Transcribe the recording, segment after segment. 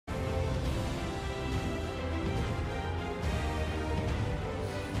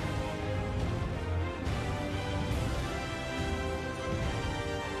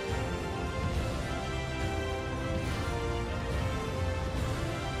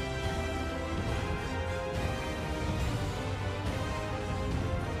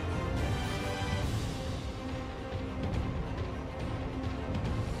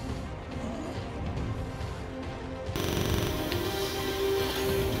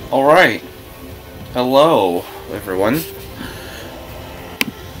Alright. Hello, everyone.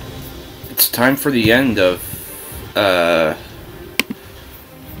 It's time for the end of,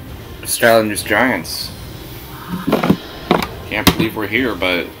 Skylanders Giants. Can't believe we're here,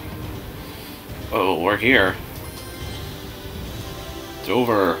 but... oh, we're here. It's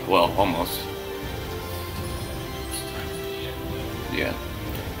over. Well, almost. Yeah.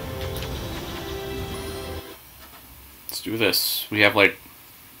 Let's do this. We have, like,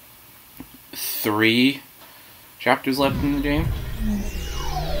 3 chapters left in the game.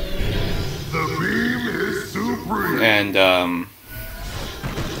 The beam is supreme. And,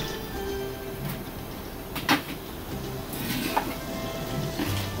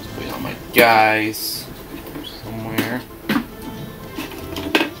 let's put on my guys somewhere.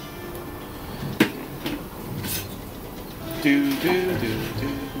 Do.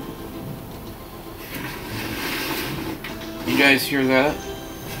 You guys hear that?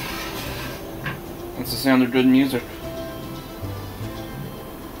 That's the sound of good music.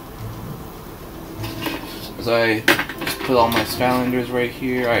 As I just put all my Skylanders right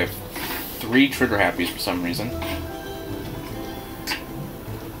here, I have 3 trigger happies for some reason.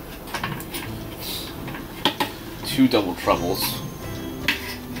 Two double troubles.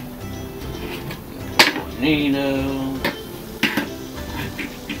 Tornado.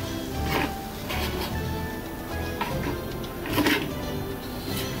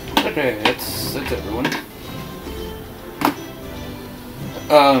 Okay, that's everyone.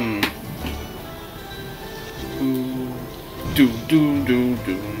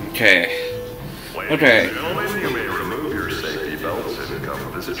 Okay. Okay. Gentlemen, you may remove your safety belts and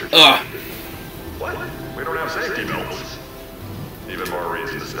come visit your What? We don't have safety belts. Even more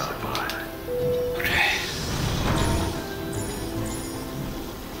reason to stop by. Okay.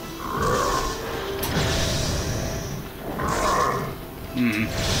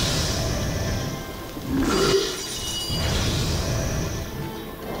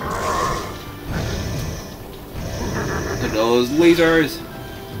 Look at those lasers.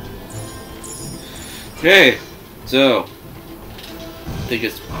 Okay, so I think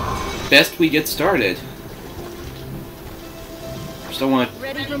it's best we get started. First,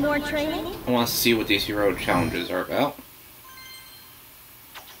 Ready for more training? I want to see what these hero challenges are about.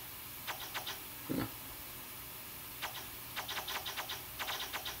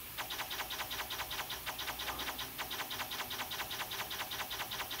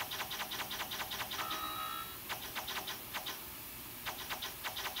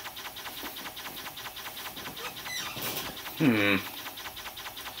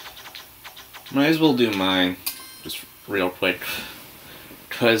 Might as well do mine, just real quick,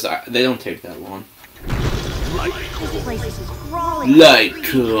 because they don't take that long. This place is crawling. Light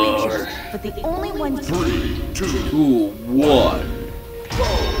car. But the only one. 3, 2, 1.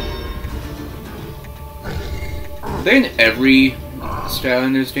 Are they in every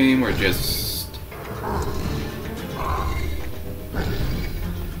Skylanders game, or just...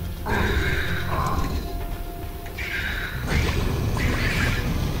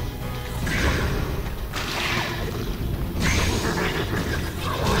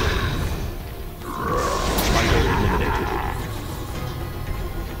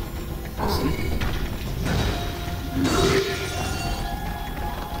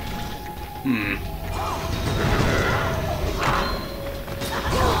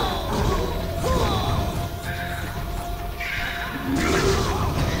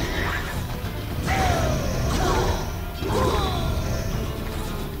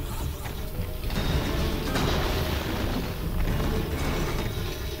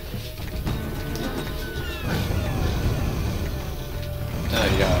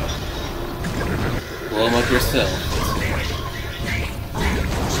 blow them up yourself.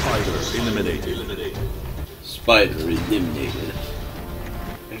 Spider eliminated. Spider eliminated.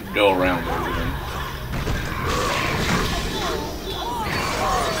 And go around everything.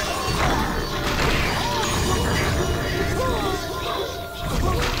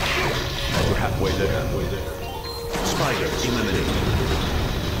 We're halfway there. Spider eliminated.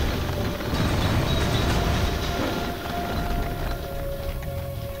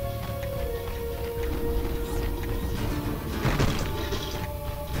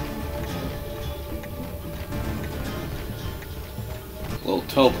 Little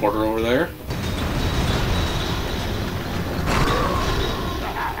teleporter over there.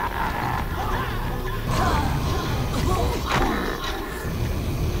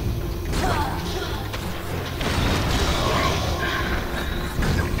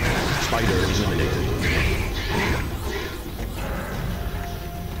 Spider eliminated.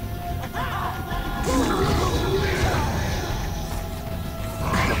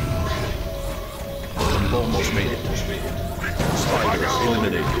 We've almost made it. Spider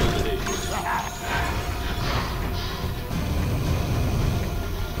eliminated.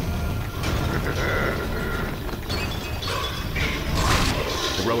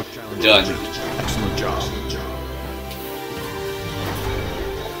 Heroic challenge. Done. Excellent job.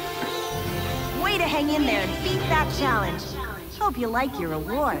 Way to hang in there and beat that challenge. Hope you like your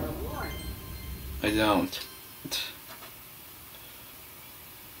reward. I don't.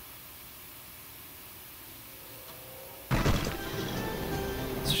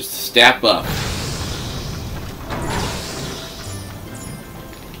 It's just a step up.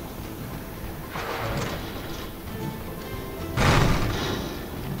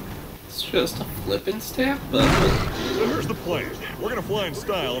 It's just a flippin' step up. So here's the plan. We're gonna fly in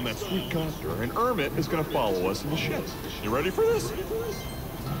style in that sweet copter, and Ermit is gonna follow us in the ship. You ready for this?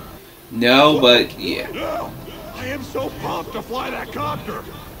 No, but yeah. Yeah! I am so pumped to fly that copter!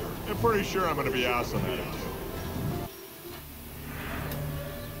 I'm pretty sure I'm gonna be awesome at it.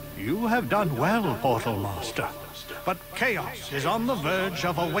 You have done well, Portal Master. But Chaos is on the verge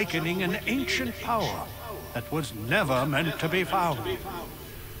of awakening an ancient power that was never meant to be found.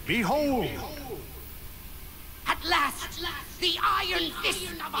 Behold! At last, the Iron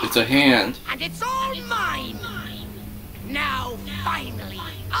Fist of our It's a hand. and it's all mine! Now, finally,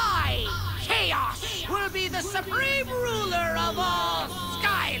 I, Chaos, will be the supreme ruler of all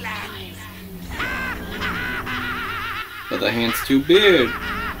Skylanders! But the hand's too big.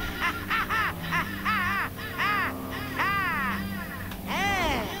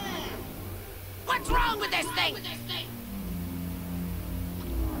 What's wrong with this thing?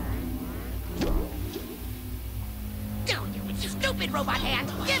 You stupid robot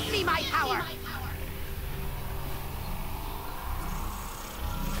hand! Give me my power!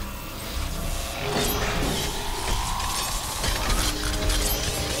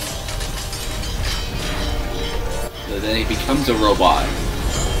 So then he becomes a robot.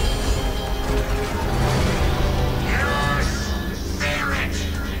 Fear it!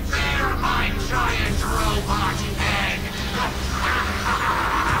 Fear my giant robot head!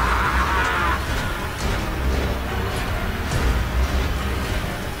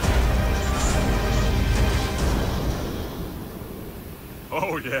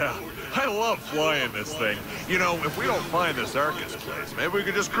 Oh yeah, I love flying this thing. You know, if we don't find this Arcus place, maybe we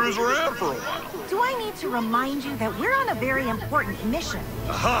could just cruise around for a while. Do I need to remind you that we're on a very important mission?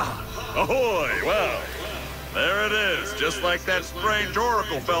 Aha! Ahoy! Well, there it is, just like that strange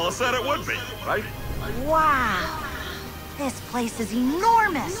Oracle fella said it would be, right? Wow. This place is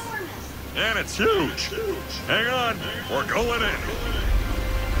enormous. And it's huge. Hang on, we're going in.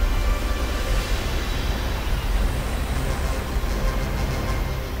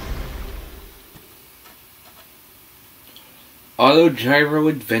 Auto Gyro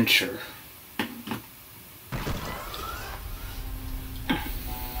Adventure.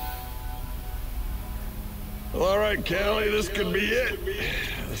 Well, all right, Callie, this could be it.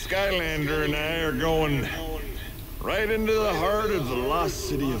 The Skylander and I are going right into the heart of the lost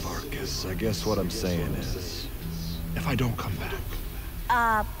city of Arcus. I guess what I'm saying is, if I don't come back.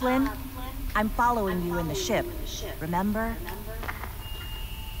 Flynn, I'm following you in the ship. Remember?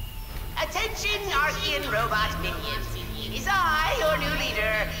 Attention, Archean robot minions. It is I, your new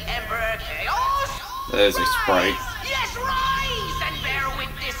leader, Emperor Chaos. There's a sprite. Rise! Yes, rise and bear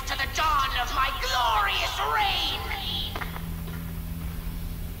witness to the dawn of my glorious reign.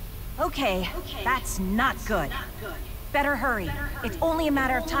 Okay, that's not good. Better hurry. It's only a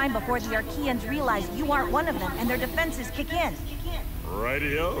matter of time before the Archeans realize you aren't one of them and their defenses kick in.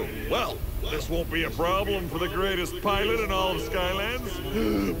 Rightio. Well, this won't be a problem for the greatest pilot in all of Skylands.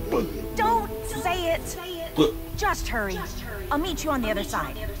 Don't say it! But Just hurry. I'll meet you on the other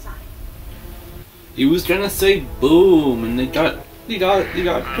side. he was trying to say boom, and he got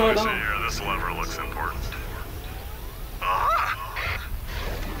cut off. Here, this lever looks important.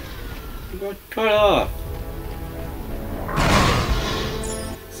 He got cut off.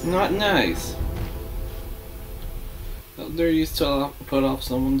 It's not nice. They're used to cut off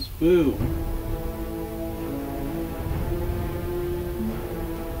someone's boom.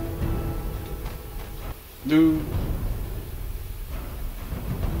 Dude.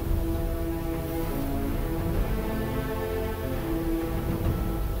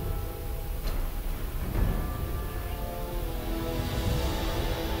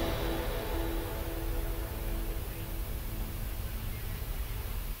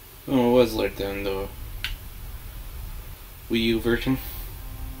 Oh, it was like that in the Wii U version.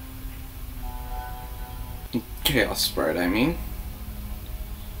 Chaos Sprite, I mean.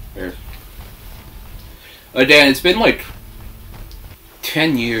 There. Oh, Dan, it's been like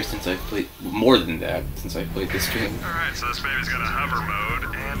 10 years since I played, more than that, since I played this game. Alright, so this baby's got a hover mode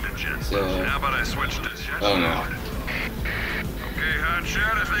and a jet So, mode. How about I switch to jet oh no. mode? Okay,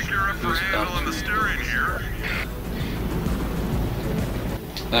 Hotshot, I think you're up for handling the steering here.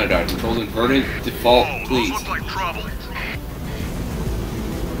 No, darn, control inverted default, Whoa, please. those look like trouble.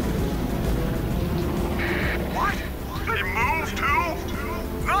 What? They move too?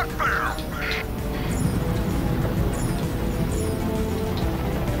 Not fair.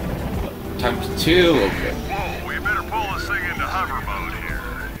 Times 2, okay. Whoa, we better pull this thing into hover mode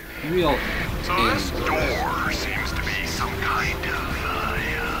here. Maybe I'll So aim this for door seems to be some kind of,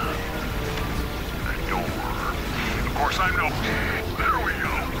 a door. Of course, I'm no... There we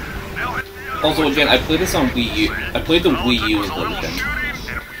go. Now hit the other Also, one. again, I played this on Wii U. I played the All it Wii took U was a little version. shooting,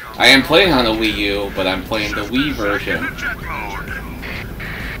 and I am playing on the Wii U, but I'm playing the Wii version. into jet mode.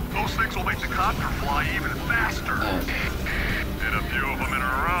 Those things will make the copter fly even faster. Hit a few of them in a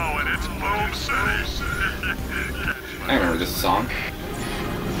row, and it's Boom City. I remember this song.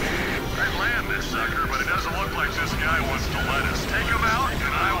 I land this sucker, but it doesn't look like this guy wants to let us. Take him out,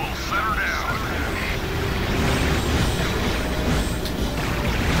 and I will set her down.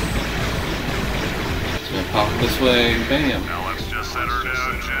 It's gonna pop this way, bam. Now let's just set her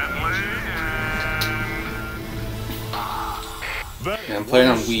down gently, and... Yeah, I'm playing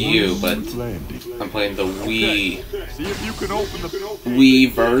on Wii U, but I'm playing the Wii See if you can open the...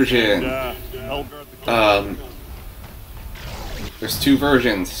 Wii version. There's 2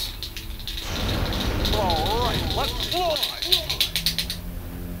 versions. Alright, let's fly!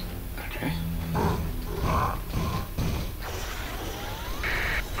 Okay.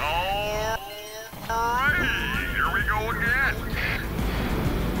 Alright, here we go again.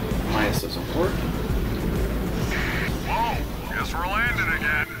 Minus doesn't work. Whoa, guess we're landing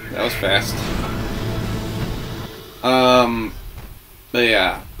again. That was fast. But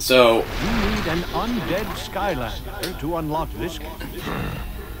yeah, so You need an undead Skylander to unlock this game.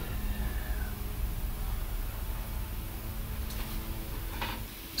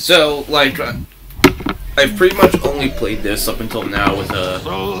 like, I've pretty much only played this up until now with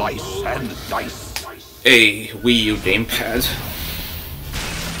Slice and dice. a Wii U gamepad.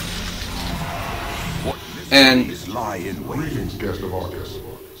 And These lie in wait. Greetings, guest of Arcus.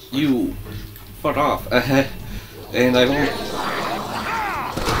 you fuck off. And I don't.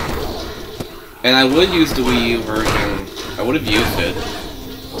 And I would use the Wii U version. I would have used it,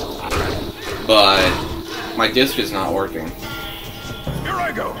 but my disc is not working, Here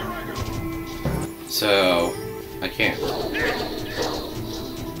I go. so I can't.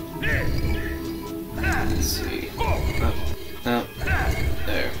 Let's see. Oh,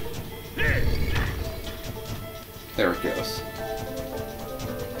 there. There it goes.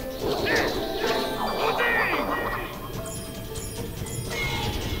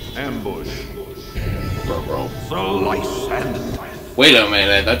 Ambush. Bro. Slice and dice. Wait a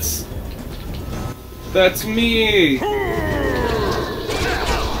minute, that's me!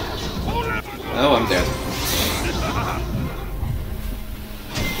 Oh, I'm dead.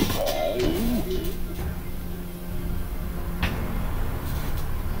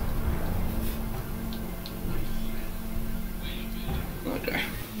 Okay.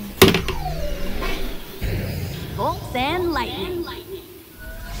 Bolts and lightning.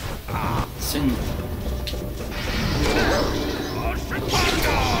 Sin.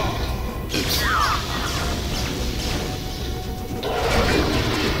 Oops.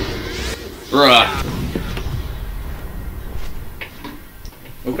 Bruh.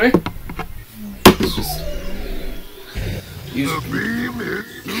 Okay. Let's just use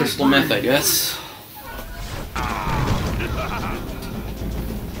crystal meth, I guess.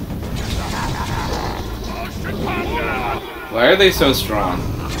 Why are they so strong?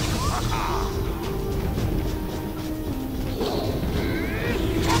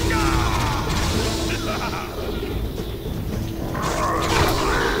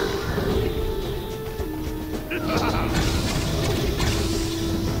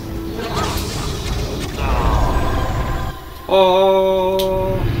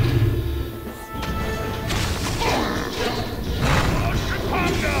 Oh.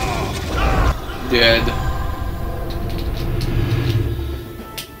 Dead.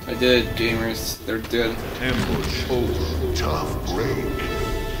 I did, gamers. They're dead. Ambush over. Tough break.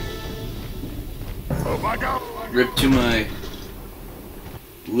 Oh my god. Rip to my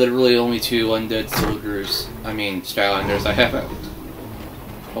literally only 2 undead soldiers. I mean, Skylanders. I haven't.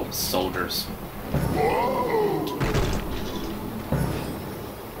 Oh, soldiers.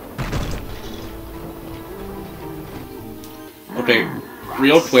 Okay,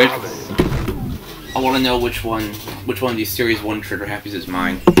 real quick. I want to know which one of these Series 1 trigger happies is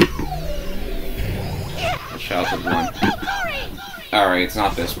mine. Childhood one. Alright, it's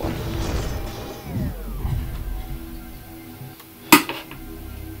not this one.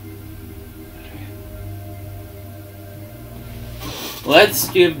 Let's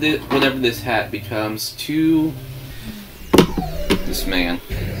give this, whatever this hat becomes to this man.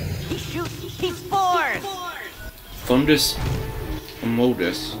 He shoots, he spores! Fungus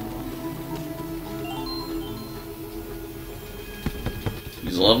Modus.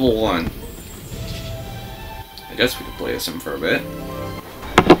 He's level 1. I guess we could play as him for a bit.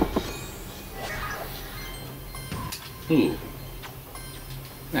 Ooh.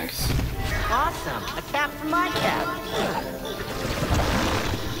 Nice. Awesome! A cap for my cap!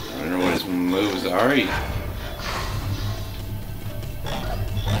 I don't know what his moves are.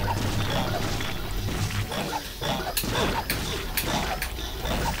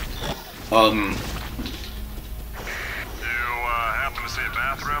 Happen to see a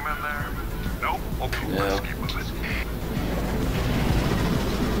bathroom in there? Nope. Okay, No. let's keep moving.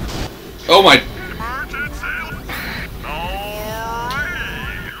 Oh my! Emergency!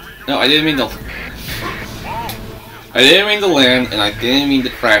 Alright! No, I didn't mean to. Whoa! I didn't mean to land, and I didn't mean to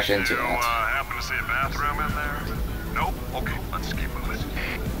crash into that. Happen to see a bathroom in there? Nope. Okay, let's keep moving.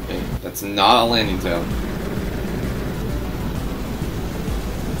 Okay, that's not a landing zone.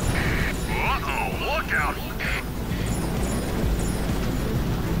 Uh-oh, look out!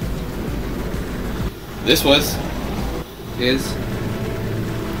 This is.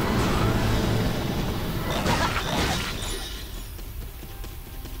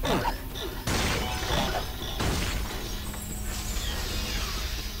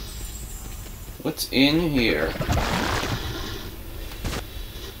 What's in here?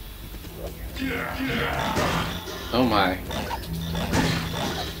 Oh my.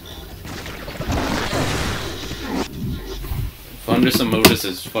 Fungus and Modus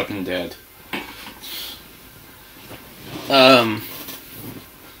is fucking dead.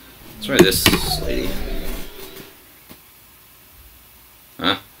 Let's try this lady.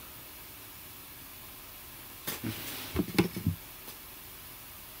 Huh?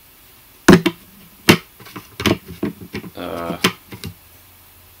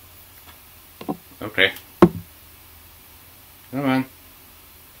 Okay. Come on.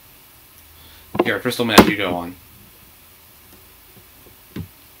 Here, crystal map, you go on.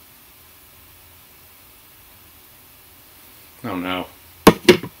 Oh no.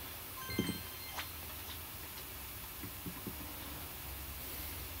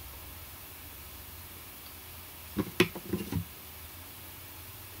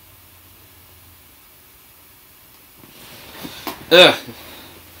 Ugh.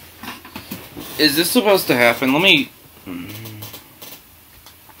 Is this supposed to happen? Let me...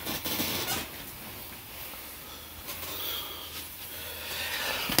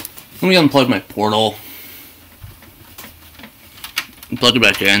 Let me unplug my portal. And plug it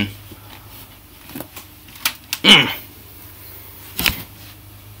back in.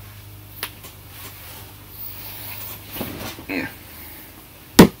 Yeah.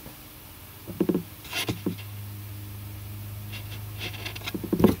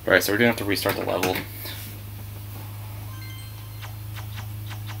 Alright, so we're gonna have to restart the level.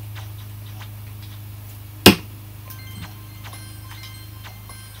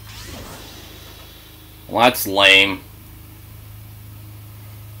 Well, that's lame.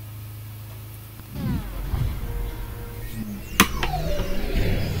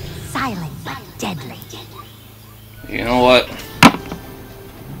 Silent but deadly. You know what?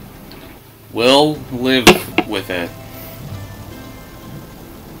 We'll live with it.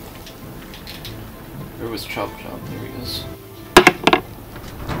 There was Chop Chop. There he is.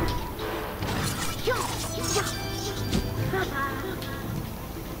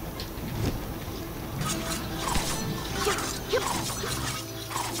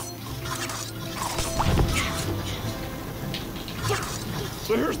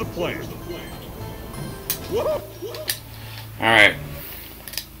 So here's the plan. Whoop! Alright.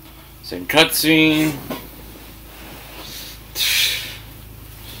 Same cutscene.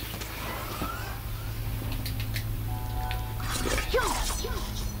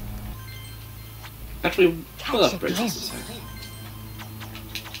 Actually, we'll upgrade this.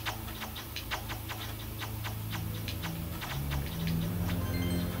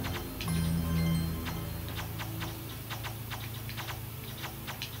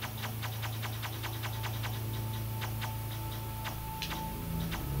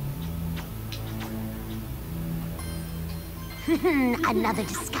 Another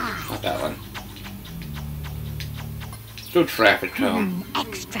disguise. Not that one. Go traffic cone.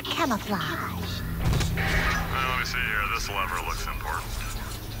 Extra camouflage. Let me see here. This lever looks important.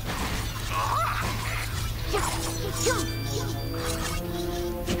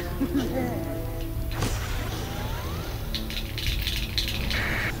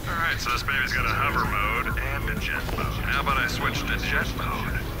 Alright, so this baby's got a hover mode and a jet mode. How about I switch to jet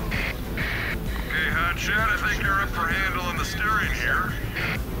mode? Okay, Hotshot, I think you're up for handling the steering here.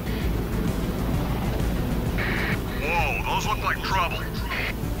 Whoa, those look like trouble.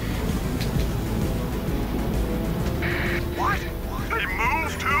 What? They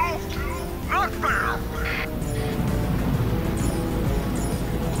move too? Not fair.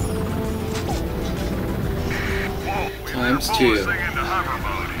 Whoa, we Times pull two. this thing into hover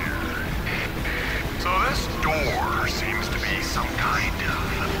mode here. So this door seems to be some kind of...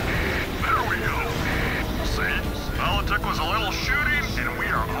 There we go. See? All it took was a little shooting, and we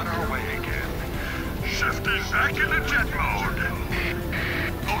are on our way again. Shifting back into jet mode.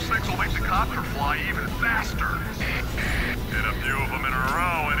 Those things will make the copter fly even faster. Get a few of them in a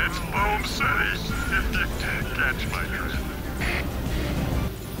row and it's Boom City, if you catch my drift.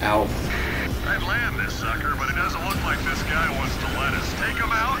 Ow. I'd land this sucker, but it doesn't look like this guy wants to let us. Take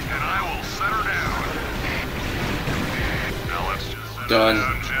him out and I will set her down. Now let's just set Done. her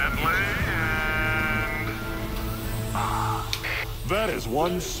down gently and... That is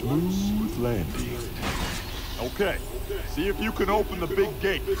one smooth landing. Okay, see if you can open the big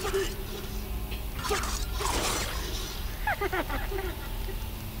gate.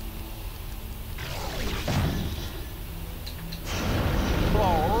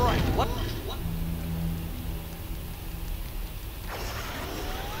 All right, what?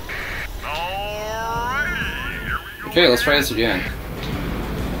 Alrighty, here we go. Okay, let's try this again.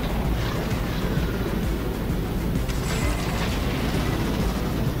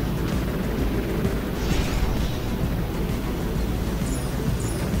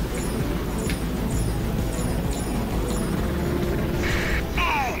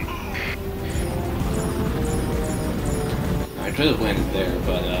 I could have landed there,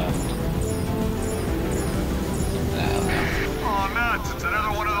 but I don't know. Oh, nuts. It's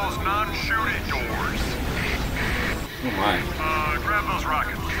another one of those non-shooting doors. Oh my. Grab those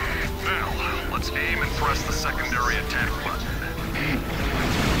rockets. Now, let's aim and press the secondary attack button.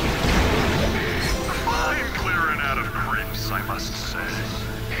 Fine clearing out of creeps, I must say.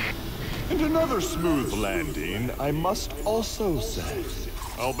 And another smooth landing, I must also say.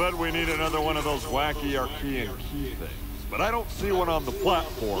 I'll bet we need another one of those wacky Archean key things. But I don't see one on the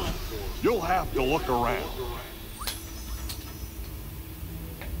platform. You'll have to look around.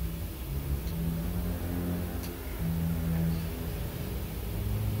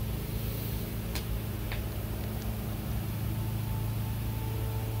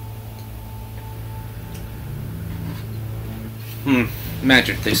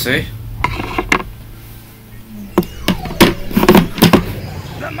 Magic, they say.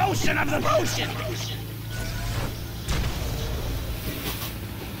 The motion of the potion!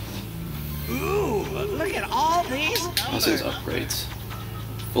 Ooh, look at all these This is upgrades.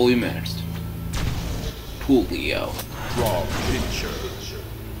 Fully managed. Coolio. Draw picture.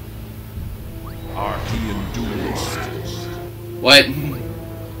 Archean duelist. What?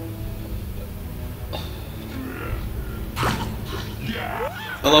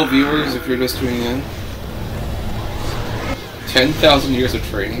 Hello viewers, if you're just tuning in. 10,000 years of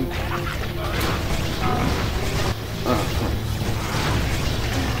training.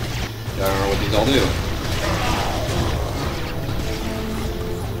 I don't know what these all do.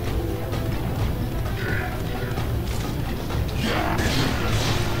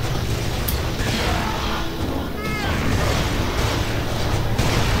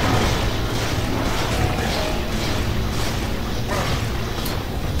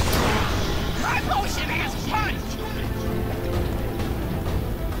 My potion has punch!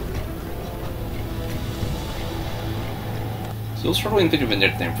 Still struggling to think of a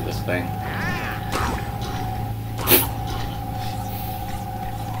nickname for this thing.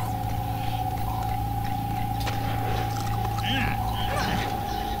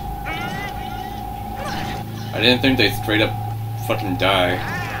 I didn't think they'd straight up fucking die.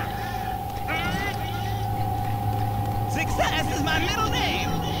 Success is my middle name!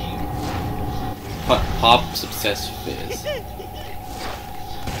 Pop Success Fizz.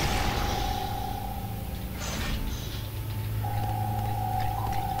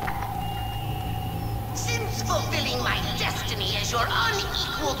 Since fulfilling my destiny as your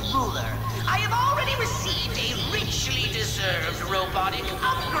unequaled ruler, I have already received a richly deserved robotic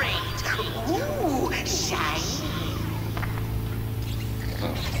upgrade. Ooh, shiny.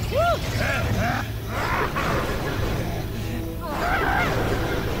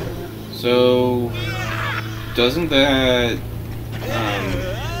 So, doesn't that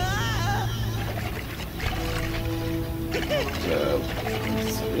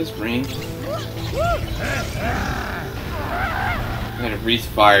this ring? And a breathe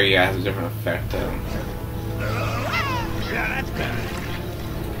fire, yeah, has a different effect. Yeah, that's better.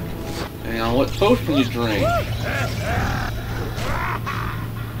 And what potion you drink?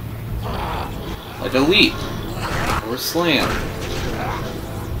 Like a leap or slam,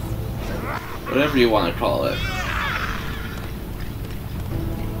 whatever you want to call it.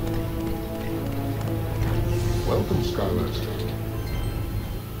 Welcome, Skylanders.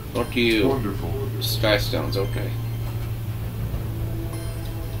 Fuck you. Wonderful. Sky Stones, okay.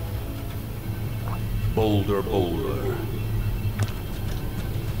 Boulder, boulder.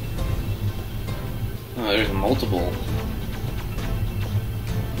 Oh, there's multiple.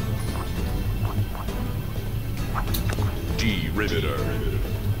 Riveter.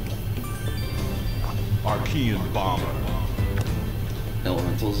 Archean bomber.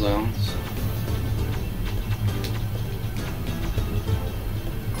 Elemental zones.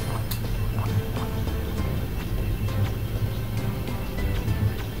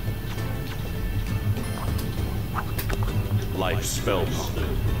 Life spellbound.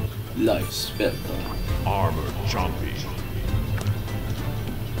 Life spellbound. Armor jumpy.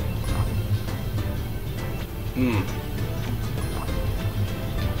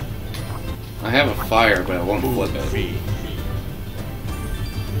 I have a fire, but I won't flip it. Fee.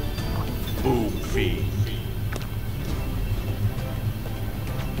 Boom fee.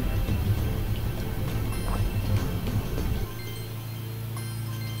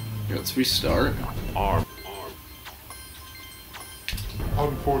 Here, let's restart. Arm.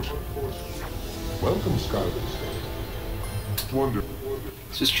 Unfortunate. Welcome, Skylanders. Wonderful.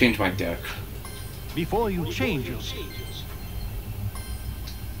 Let's just change my deck. Before you change your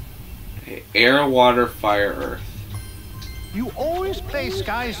Okay, air, water, fire, earth. you always play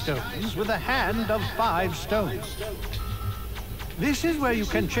Sky Stones with a hand of 5 stones. This is where you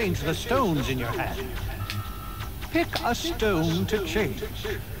can change the stones in your hand. Pick a stone to change.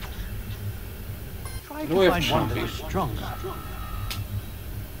 Try Do I to have find one that Chompy? is stronger.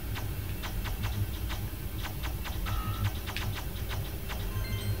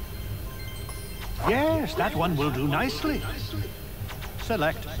 Yes, that one will do nicely.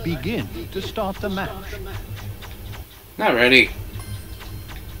 Select Begin to start the match. Not ready.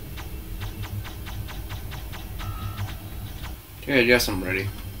 Okay, I guess I'm ready.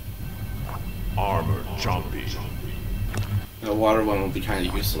 Armor jumpy. The water one will be kind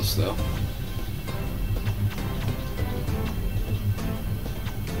of useless, though.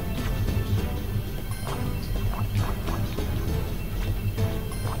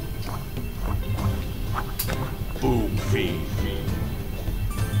 Boom fee.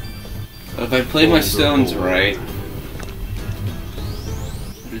 If I play my stones right,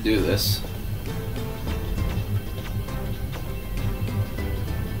 to do this.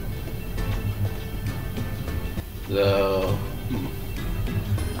 So,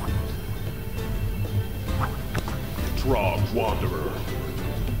 Drog wanderer.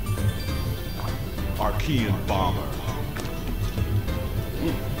 Archean bomber.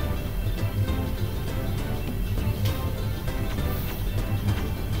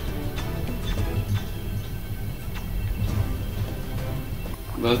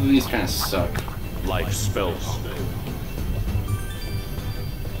 both of these kind of suck. Life spells.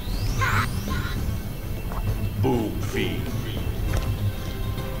 Boom fee.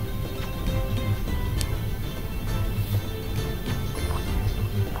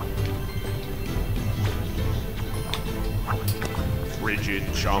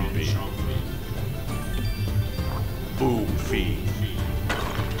 Frigid jumpy. Boom fee.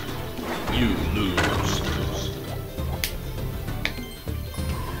 You lose.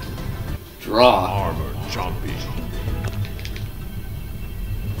 Draw. Armor jumpy.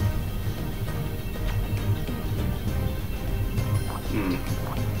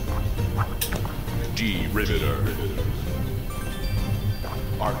 Riveter.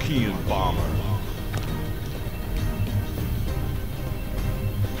 Archean bomber.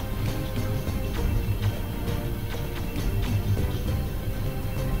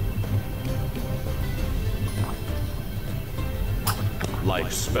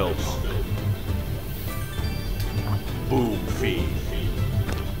 Life spells. Boom fee.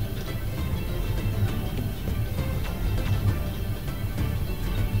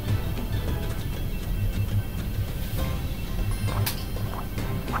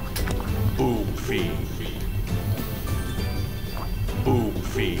 Boom fee. Boom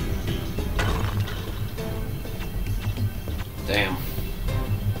fee. Damn.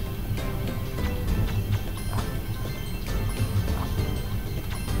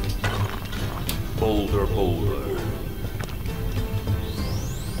 Boulder, boulder.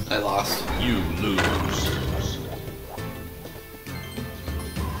 I lost. You lose.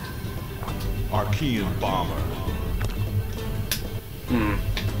 Archean bomber.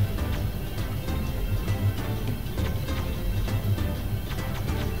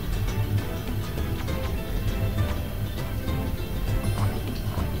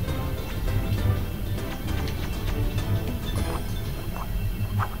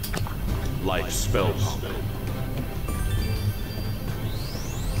 Life spellbound.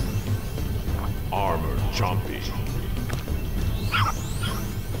 Armor chompy.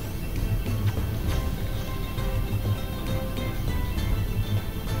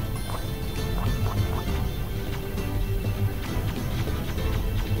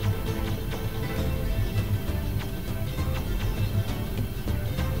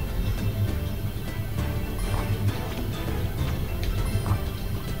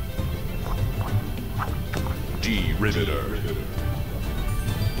 Riveter.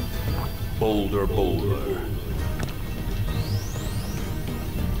 Boulder, boulder.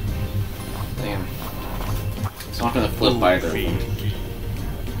 Damn. It's not gonna flip either.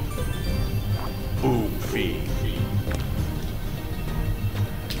 Boom feed.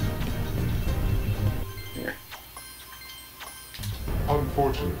 Here.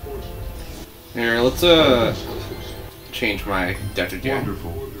 Unfortunate. Here, let's change my detergent.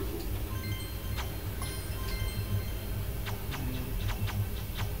 Wonderful.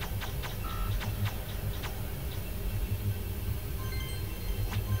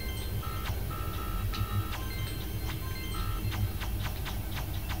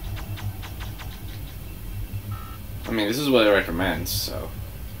 I mean, this is what it recommends, so.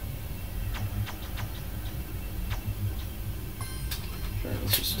 Sure,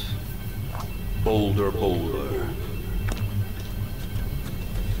 let's just. Boulder, boulder.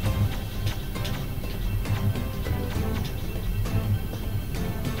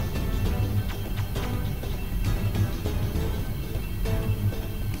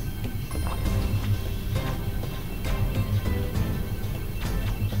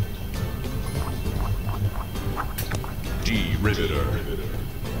 Riveter.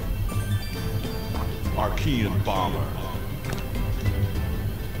 Archean bomber.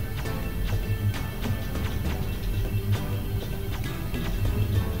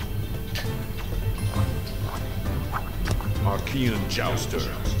 Archean jouster.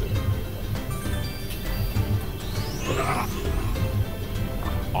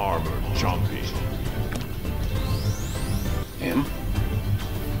 Armor chompy. Him.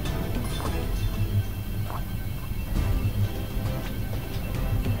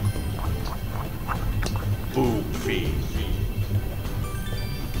 Boom feed.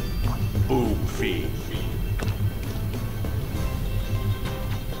 Boom feed.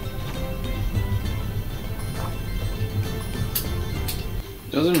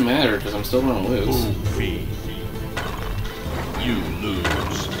 Doesn't matter because I'm still gonna lose. Boom feed. You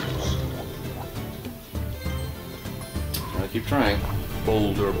lose. I'll keep trying.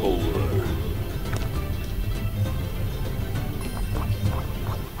 Boulder, boulder.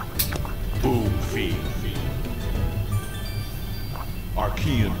 Boom feed.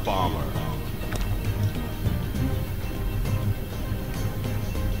 Archean bomber.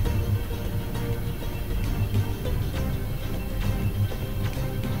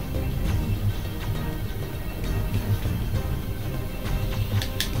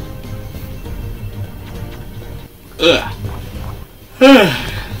 Ugh.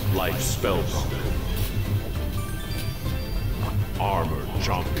 Life spellbound. Armor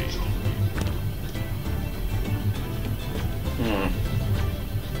chompy.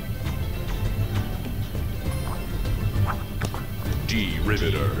 G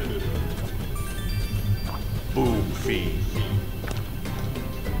Riveter. Boom feed.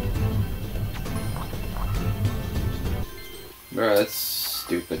 Bro, that's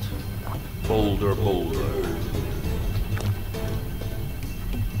stupid. Boulder, boulder.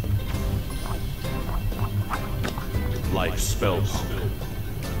 Life spellbound.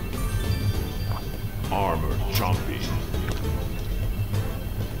 Armor chompy.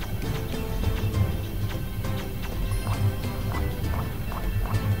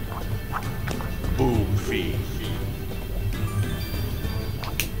 Boom feed.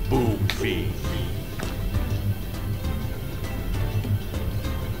 Boom feed.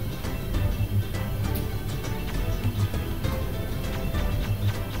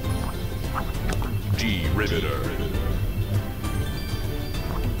 G Riveter.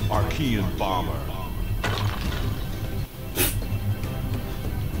 Archean bomber.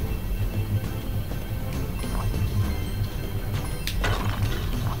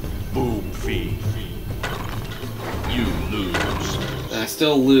 Boom feed.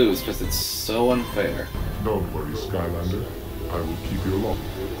 still lose because it's so unfair. Don't worry, Skylander. I will keep you along.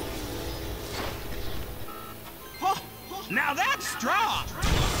 Now that's strong!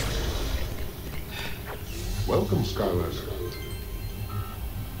 Welcome, Skylander.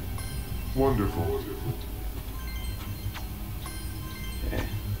 Wonderful. Okay.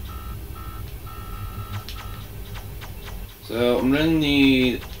 So I'm gonna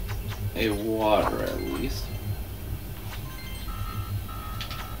need a water at least.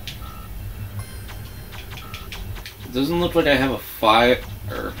 It doesn't look like I have a fire,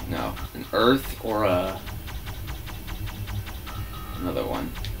 or no, an earth or another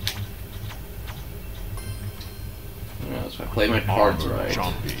one. I don't know, so I play my cards Armor right.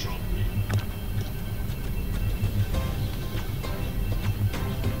 Chompy.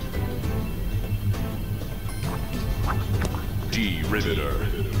 G Riveter.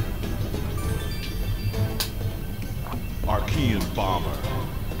 Archean Bomber.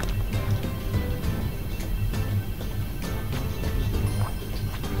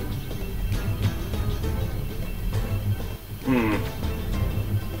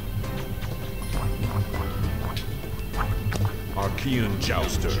 Archean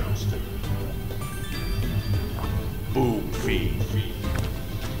Jouster. Boom Fiend.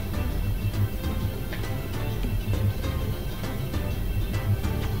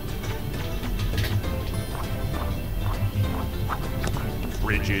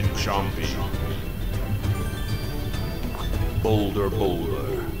 Frigid Chompy. Boulder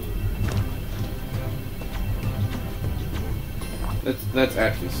Bowler. That's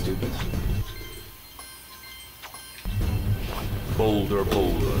actually stupid. Boulder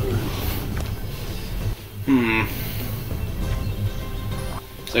Bowler.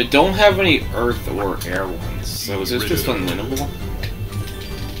 So I don't have any earth or air ones, so is this just unwinnable?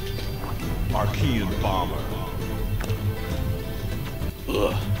 Archean Bomber.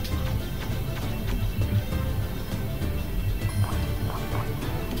 Ugh.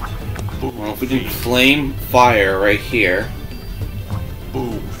 Well, if we can flame fire right here,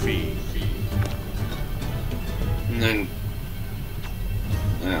 Boom Fiend. and then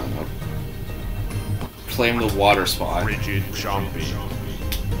I don't know, flame the water spot. Frigid Chompy.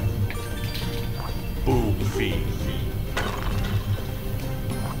 Boom Fiend.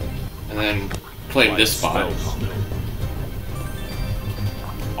 And then flame this spot.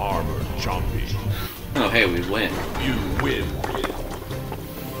 Armor Chompy. Oh, hey, we win. You win.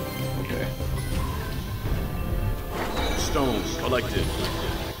 Okay. Stones collected.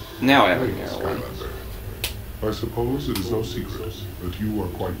 Now I have a Hey, air one. Skylander. I suppose it is no secret that you are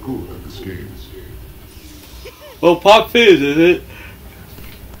quite good at this game. Well, pop fizz, is it?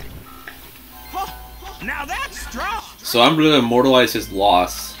 Now that's strong! So I'm gonna immortalize his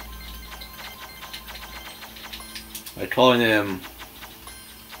loss by calling him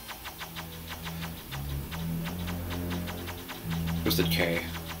what's the K?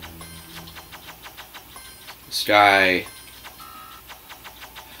 Sky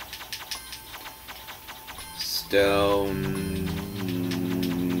Stone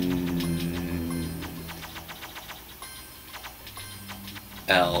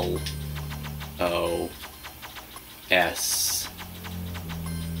L O S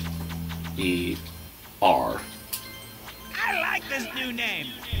E R. I like this new name!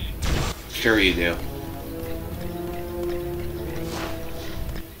 Sure you do.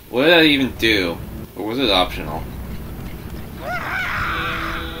 What did I even do? Or was it optional?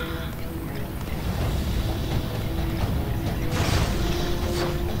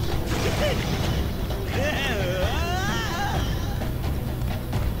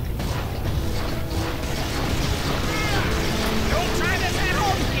 Don't try this at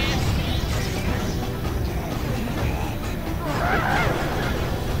home, kids!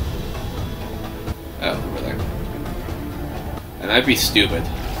 Oh, over there. And I'd be stupid.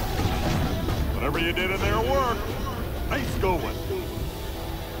 Whatever you did in there worked. Nice going.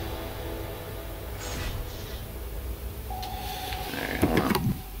 Alright, hold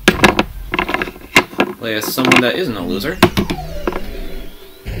on. Play as someone that isn't a loser.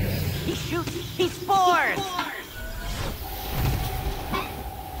 He shoots. He spores.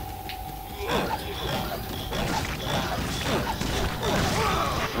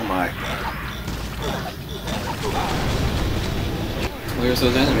 Oh my. Where's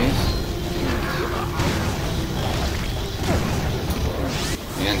those enemies?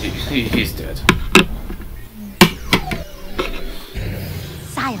 And he's dead.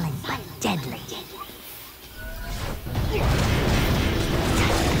 Silent but deadly.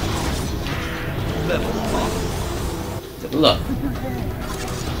 Look.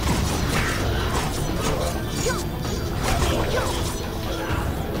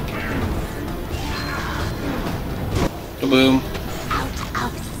 Boom. Out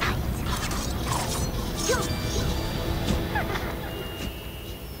of sight.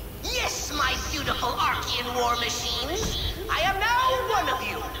 Yes, my beautiful Archean war machines. I am now one of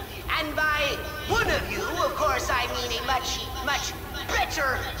you. And by one of you, of course, I mean a much, much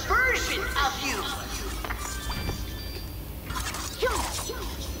better version of you.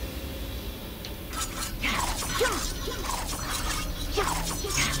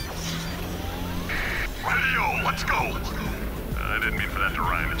 Radio, let's go! I didn't mean for that to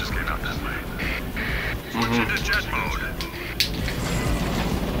rhyme, it just came out that way. Switch into jet mode.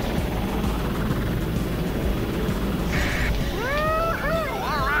 Woohoo!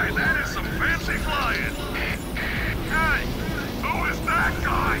 Alright, that is some fancy flying. Hey, who is that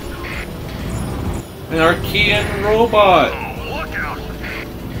guy? An Archean robot. Oh, look out!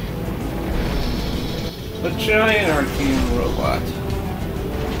 A giant Archean robot.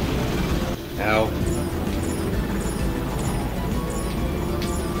 Ow.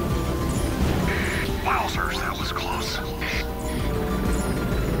 Wowzers, that was close.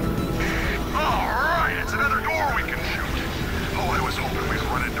 Alright, it's another door we can shoot. Oh, I was hoping we'd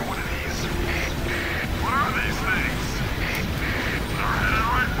run into one of these. What are these things? They're headed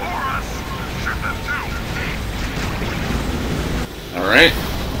right for us. Shoot them too. Alright.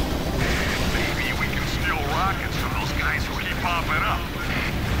 Maybe we can steal rockets from those guys who keep popping up.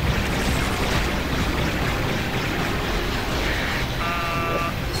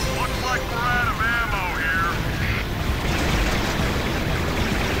 Looks like we're out of ammo here.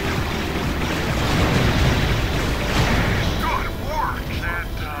 Good work, that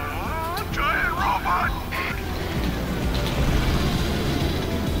giant robot.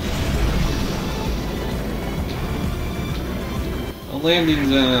 A landing I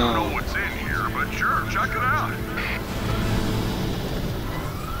don't know zone. what's in here, but sure, check it out.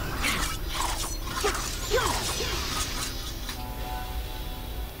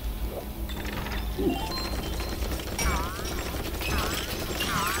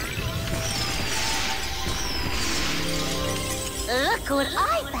 Look what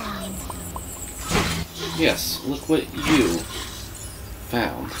I found. Yes, look what you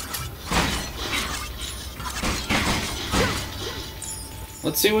found.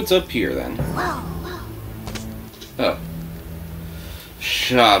 Let's see what's up here then. Oh.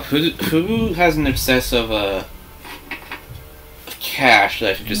 Shop. Who has an excess of cash that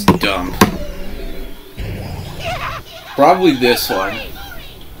I should just dump? Probably this one.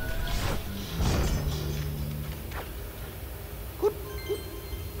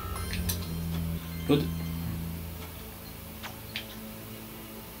 What?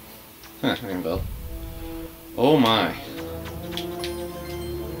 Huh, rainbow. Oh my.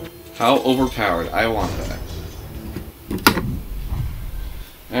 How overpowered. I want that.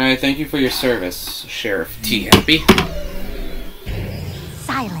 Alright, thank you for your service, Sheriff T. Happy.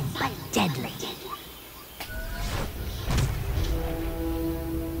 Silent but deadly.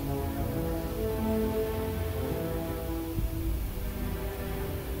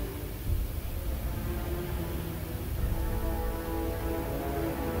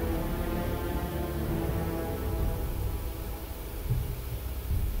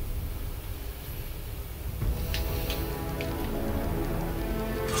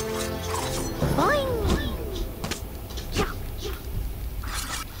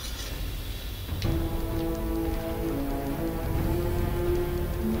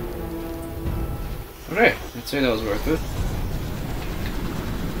 Alright, I'd say that was worth it.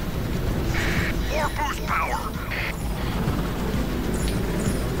 More boost power.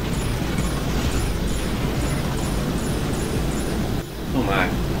 Oh my.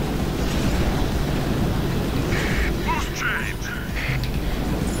 Boost change.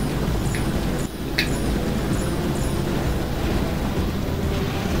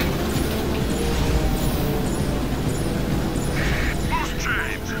 Boost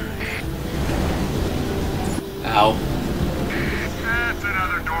change. Ow. That's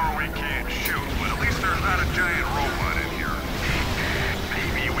another door we can't shoot, but at least there's not a giant robot in here.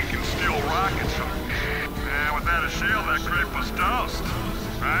 Maybe we can steal rockets from... without a shield, that crate was toast,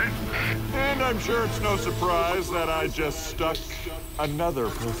 right? And I'm sure it's no surprise that I just stuck another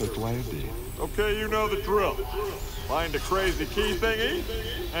perfect landing. Okay, you know the drill. Find a crazy key thingy,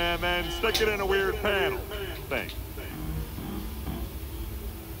 and then stick it in a weird panel thing.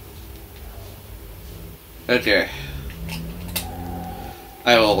 Okay.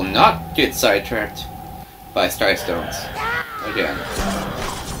 I will not get sidetracked by Starstones again.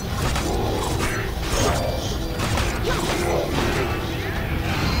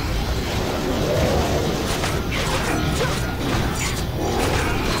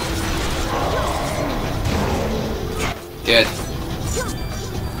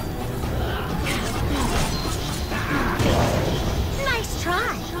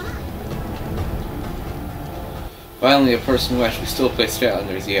 Finally, a person who actually still plays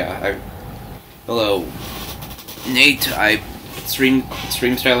Skylanders. Yeah, hello, Nate. I stream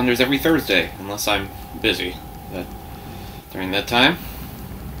Skylanders every Thursday, unless I'm busy. But during that time,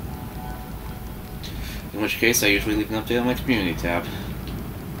 in which case I usually leave an update on my community tab.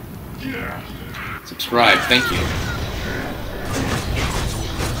 Subscribe, thank you.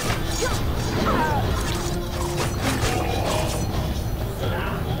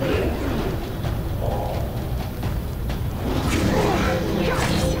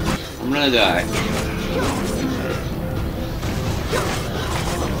 I'm gonna die.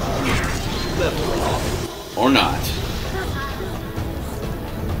 Or not.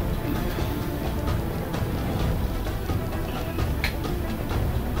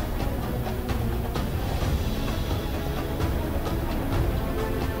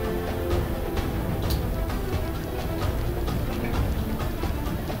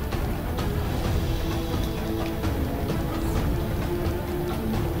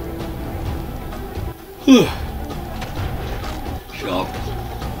 Job.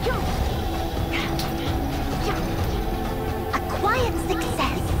 A quiet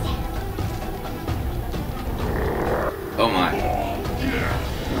success. Oh my.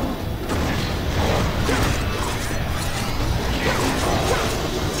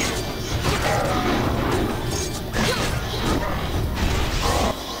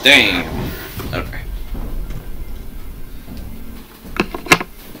 Damn. Okay.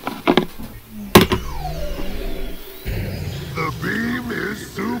 The beam is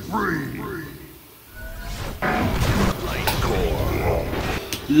supreme.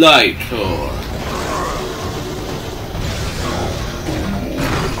 Light core.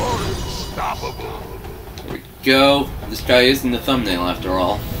 Unstoppable. There we go. This guy is in the thumbnail after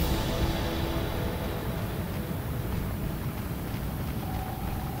all.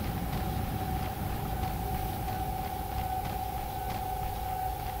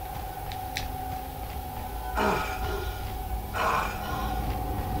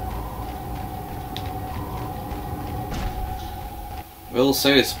 I will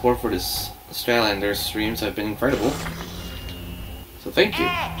say the support for this Skylanders streams have been incredible. So thank you.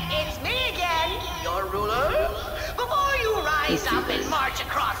 It's me again, your ruler. Before you rise up and march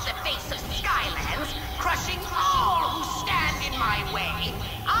across the face of Skylands, crushing all who stand in my way,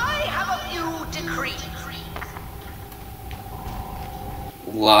 I have a few decrees.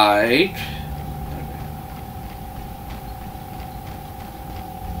 Like...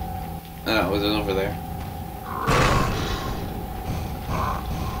 Oh, was it over there?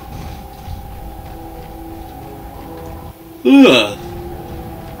 Ugh.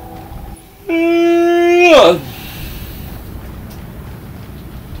 Ugh.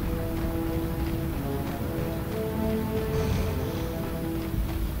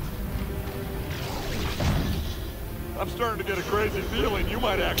 I'm starting to get a crazy feeling you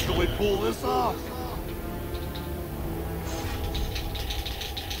might actually pull this off.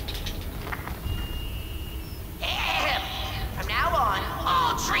 From now on,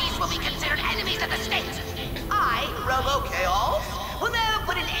 all trees will be considered enemies of the state. I, Robo-Chaos, will now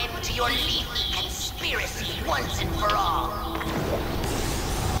put an end to your leafy conspiracy once and for all.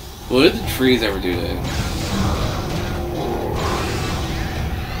 What did the trees ever do to him?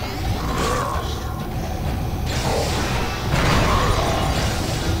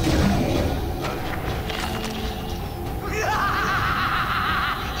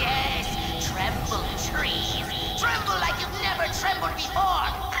 Yes, tremble, trees. Tremble like you've never trembled before.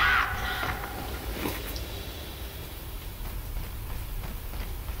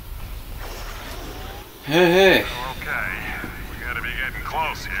 Hey. Okay, we gotta be getting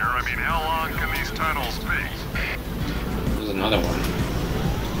close here. I mean, how long can these tunnels be? There's another one.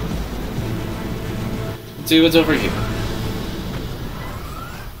 Let's see what's over here.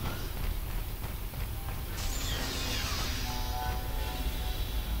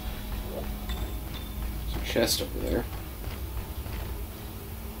 There's a chest over there.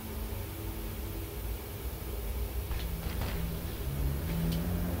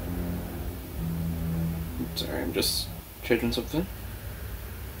 Sorry, I'm just checking something.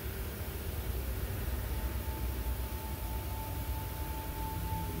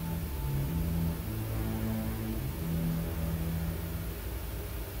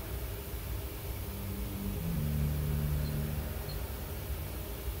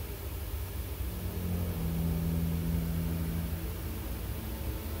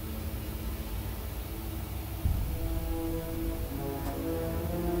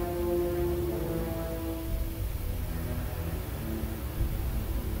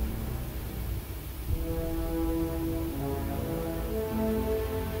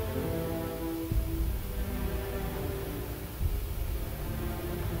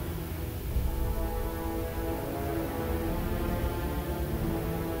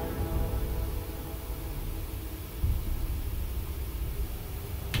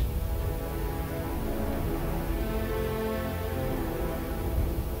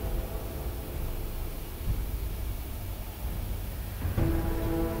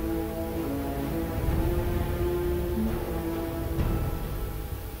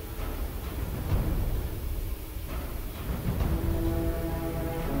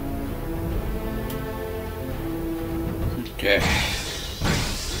 Okay.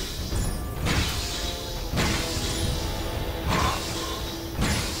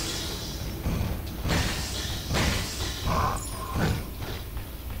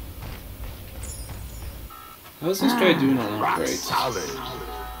 How's this guy doing on upgrades? I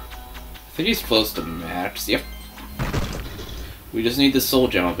think he's close to max. Yep. We just need the soul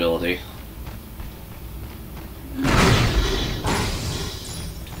gem ability.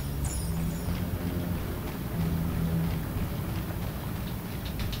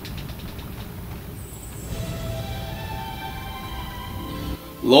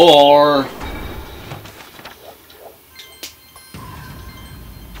 Lore!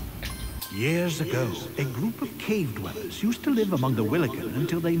 Years ago, a group of cave dwellers used to live among the Willigan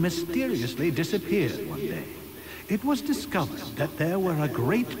until they mysteriously disappeared one day. It was discovered that there were a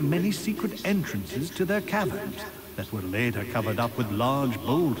great many secret entrances to their caverns that were later covered up with large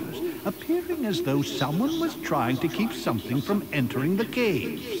boulders, appearing as though someone was trying to keep something from entering the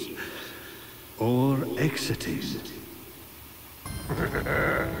caves. Or exiting.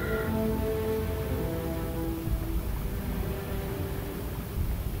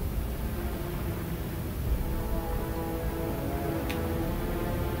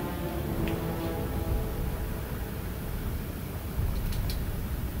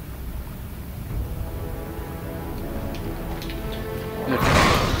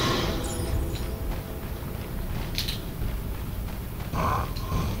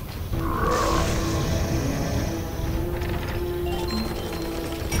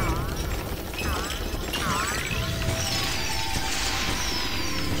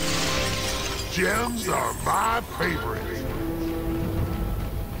 Gems are my favorite.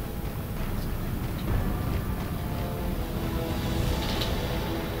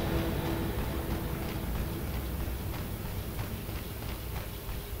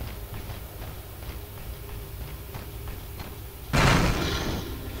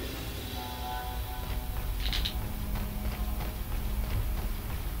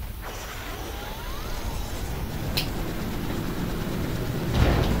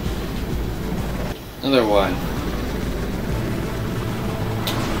 Another one.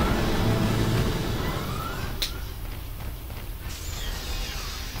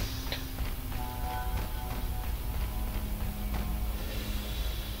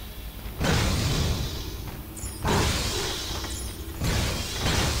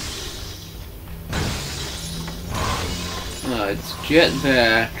 It's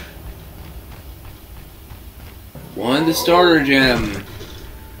Jetpack. Won the starter gem.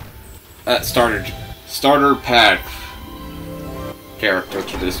 Starter pack character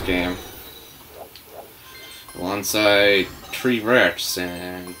to this game. Alongside Tree Rex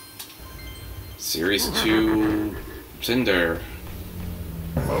and Series 2 Cinder.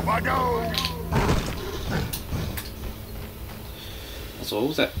 Oh my God! So what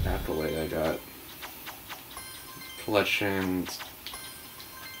was that accolade I got? Collections.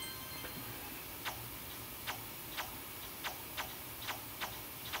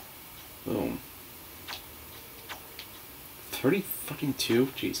 Boom. 30 fucking 2?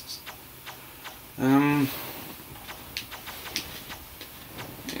 Jesus. Yeah.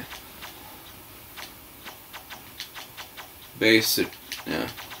 Basic. Yeah.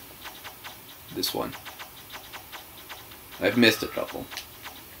 This one. I've missed a couple.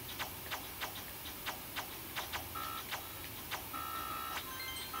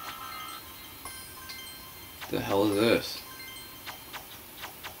 The hell is this?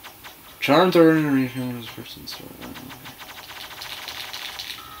 Charms are in a this person's story.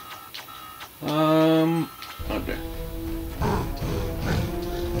 Okay.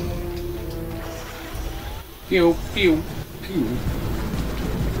 Pew, pew, pew.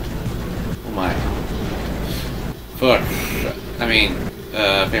 Oh my. Fuck. I mean,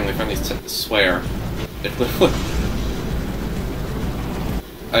 family friendly swear.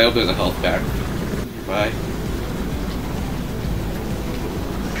 I hope there's a health pack. Bye.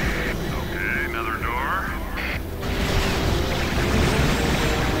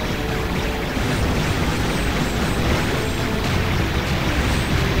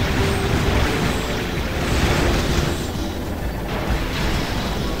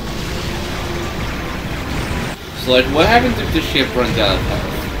 So, like, what happens if the ship runs out of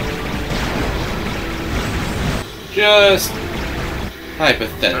health? Just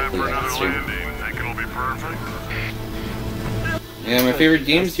hypothetically, Think it'll be perfect? Yeah, my favorite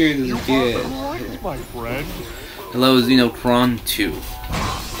game series is a kid. My friend. Hello, Xenocron 2.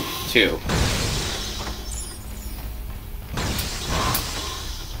 2.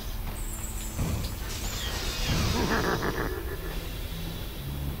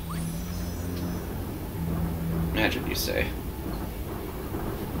 Imagine you say.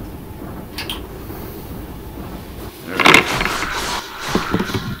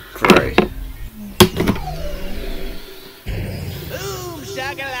 Great. Boom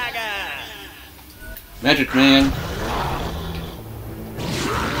shakalaka! Magic Man.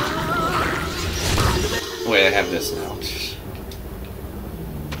 Wait, I have this now.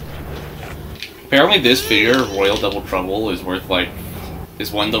 Apparently this figure, Royal Double Trouble, is worth like...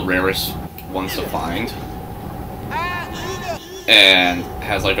 is one of the rarest ones to find. And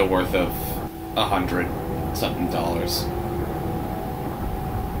has like a worth of $100-something.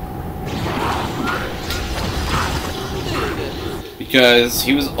 Because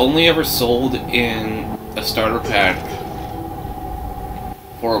he was only ever sold in a starter pack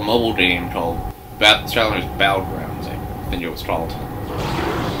for a mobile game called Skylanders Battlegrounds, I think it was called.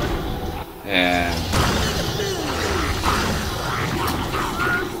 And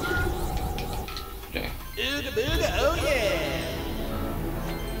okay. Ooga booga, oh yeah!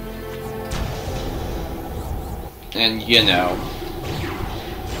 And you know.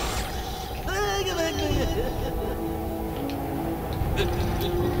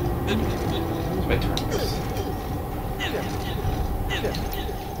 It's my turn.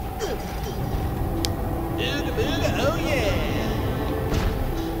 Ooga booga, oh yeah!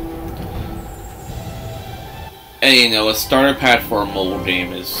 And you know, a starter pack for a mobile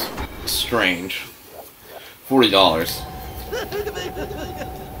game is strange. $40.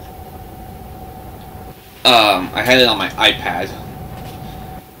 I had it on my iPad.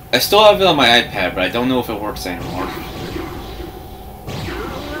 I still have it on my iPad, but I don't know if it works anymore.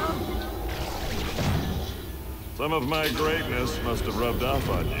 Some of my greatness must have rubbed off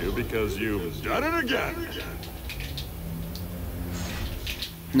on you because you've done it again.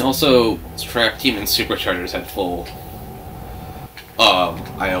 And also, Track Team and Superchargers had full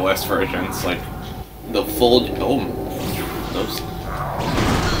iOS versions, like the full those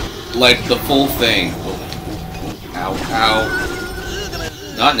like the full thing. Ow, ow.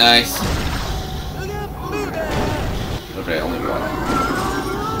 Not nice. Okay, only one.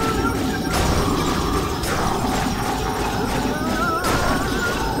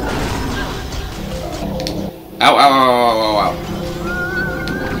 Ow, ow, ow, ow, ow, ow.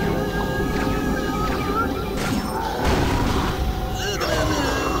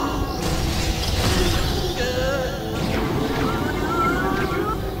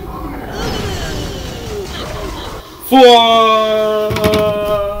 Fly!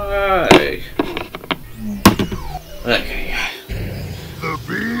 Okay. The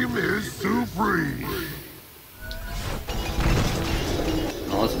beam is supreme.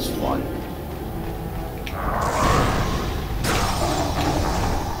 Oh, this is fun.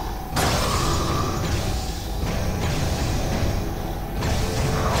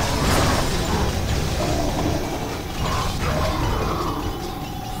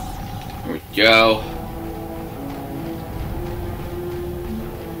 Here we go.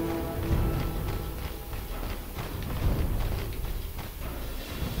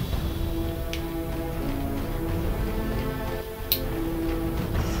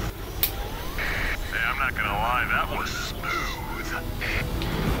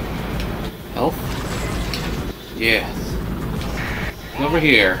 Health? Yes. Over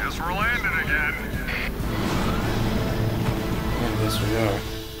here. Guess we're landing again. Yes, we are.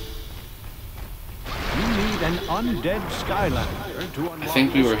 You need an undead Skylander to unlock. I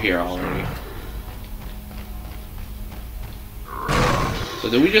think we were here already. So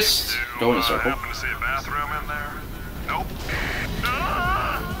did we just go in a circle? Happen to see a bathroom in there? Nope.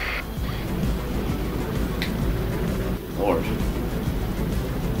 Lord.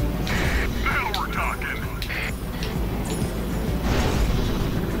 Now we're talking.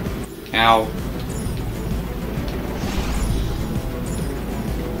 Ow.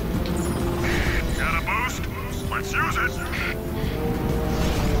 Got a boost? Let's use it.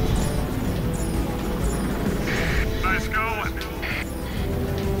 Nice going.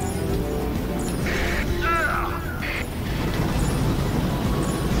 Yeah.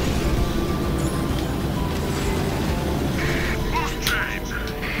 Boost change.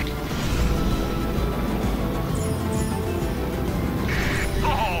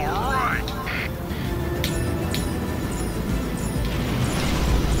 All right.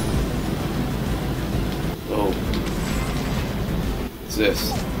 Oh. What's this?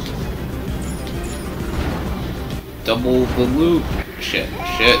 Double the loop. Shit.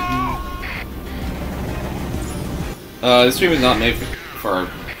 Shit. This stream is not made for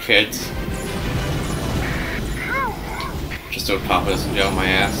kids. Just so Papa doesn't get on my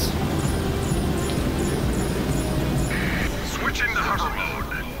ass. Switching to hover mode.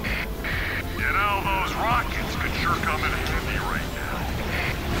 You know, those rockets could sure come in handy right now.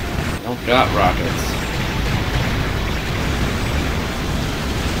 Don't got rockets.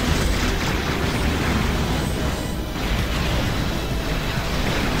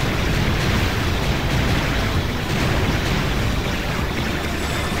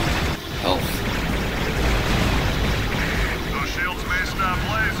 Health. Those shields may stop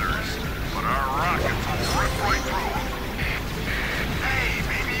lasers, but our rockets will rip right through them. Hey,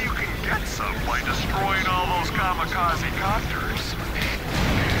 maybe you can get some by destroying all those kamikaze copters.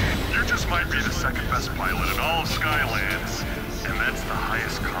 You just might be the second best pilot in all of Skylands, and that's the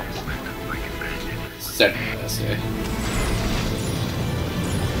highest compliment I can pay you. Second best, yeah.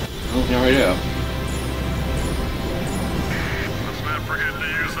 Oh, here we go. Let's not forget to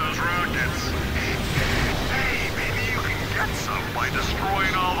use those rockets. Hey, maybe you can get some by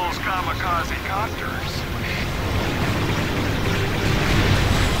destroying all those kamikaze copters.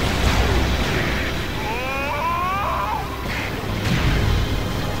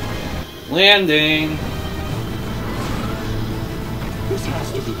 Landing! This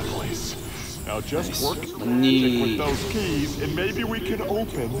has to be the place. Now just Nice. work magic Neat. with those keys, and maybe we can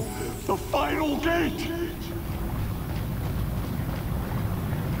open the final gate.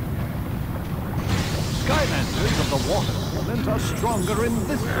 Skylanders of the water element are stronger in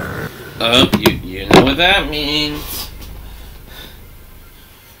this. You know what that means.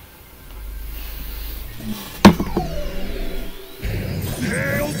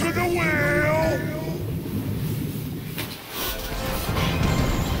 Hail to the whale!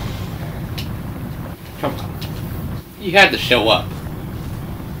 Come on. You had to show up.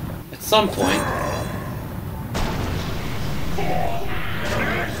 At some point.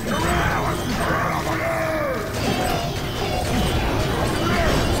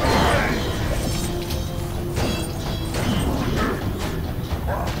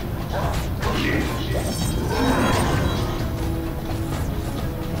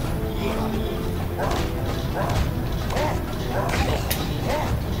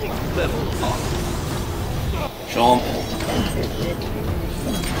 Jump.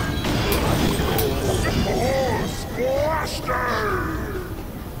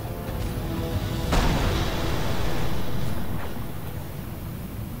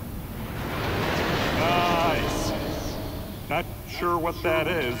 Nice. Not sure what that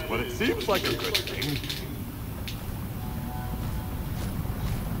is, but it seems like a good thing.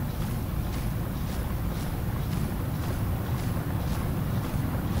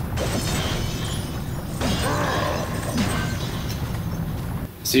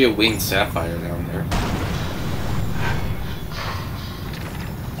 See a winged sapphire down there.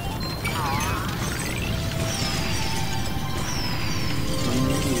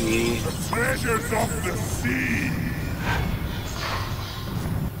 Treasures of the sea!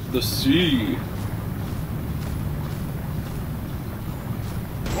 The sea.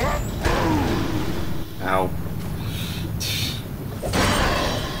 Ow.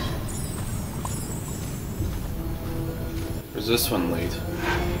 Where's this one lead?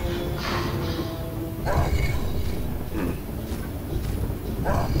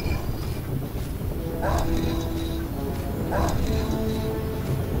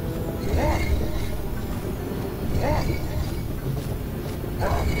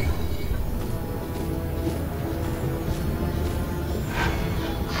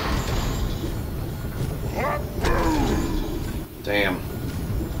 Damn.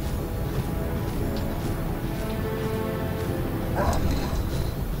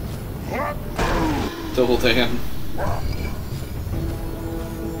 Double damn.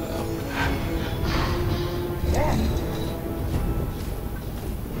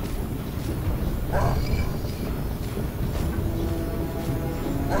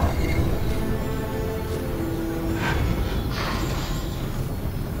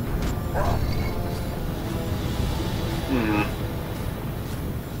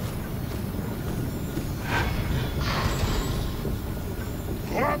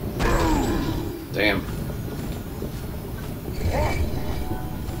 Damn.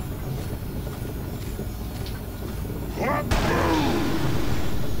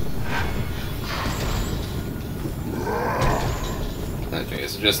 Okay,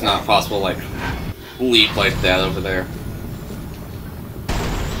 it's just not possible, like, leap like that over there.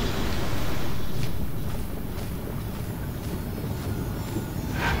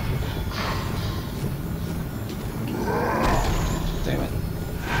 Damn it.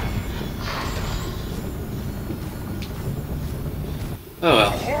 Oh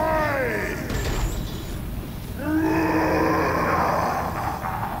well.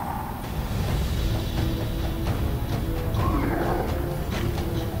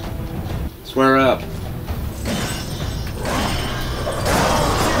 Square up.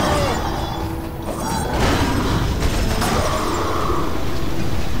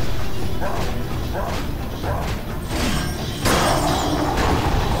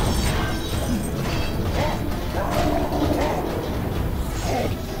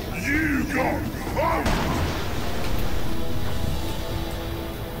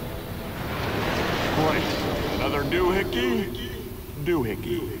 right. Another doohickey?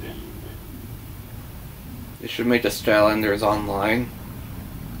 Doohickey. They should make the Skylanders online.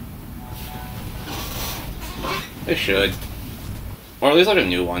 They should. Or at least like a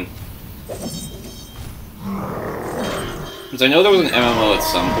new one. Because I know there was an MMO at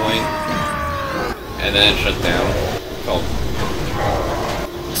some point, and then it shut down. Called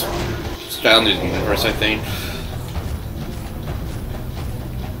Skylanders Universe, I think.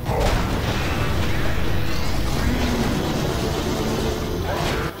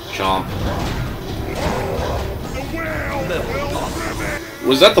 Chomp.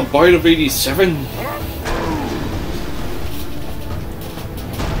 Was that the bite of 87?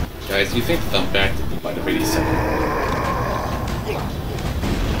 Guys, do you think Thumpback did the bite of 87?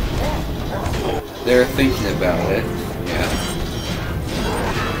 They're thinking about it, yeah.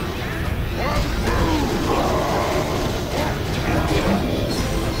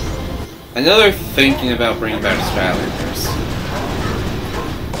 I know they're thinking about bringing back Skylanders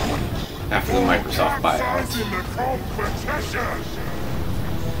after the Microsoft buyout.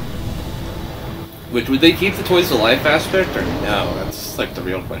 Which, would they keep the Toys to Life aspect, or no? That's like the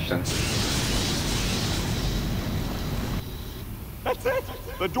real question. That's it!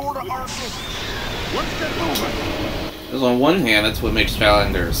 The door to Arkham! Let's get moving! Because on one hand, that's what makes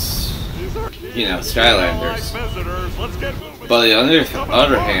Skylanders, you know, Skylanders. But on the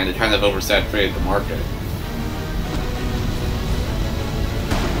other hand, it kind of oversaturated the market.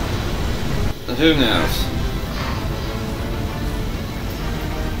 But who knows?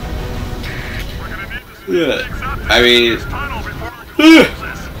 Yeah, I mean,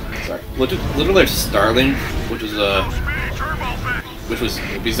 sorry. Literally like Starlink, which was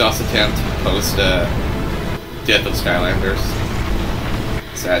Ubisoft's attempt post death of Skylanders.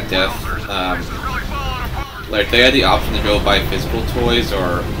 Sad death. Like they had the option to go buy physical toys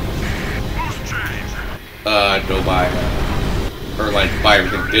or go buy or like buy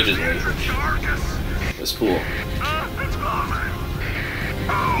everything digitally, which was cool.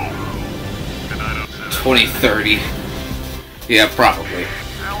 2030. Yeah, probably.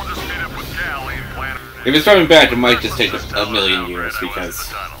 If it's coming back, it might just take a million years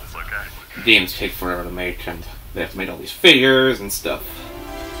because games take forever to make and they have to make all these figures and stuff.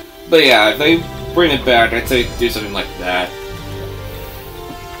 But yeah, if they bring it back, I'd say do something like that.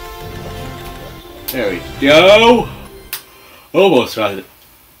 There we go. Almost got it.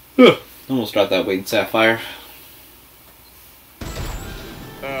 Almost got that Winged Sapphire.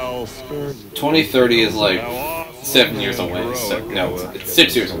 2030 is like 7 years away. So, no, it's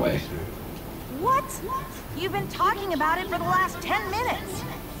 6 years away. What? You've been talking about it for the last 10 minutes.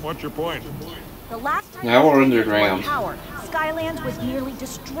 What's your point? The last time now we're underground. Power, Skylands was nearly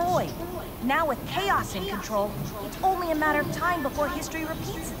destroyed. Now with Chaos in control, it's only a matter of time before history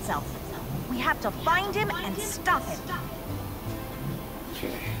repeats itself. We have to find him and stop him.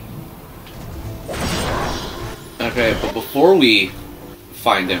 Okay, but before we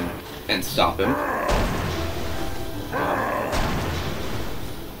find him and stop him,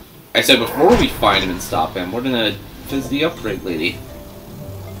 I said before we find him and stop him, we're gonna visit the upgrade lady.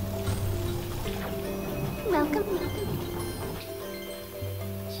 Welcome.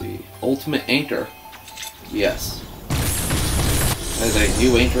 Let's see, Ultimate Anchor. Yes. That is a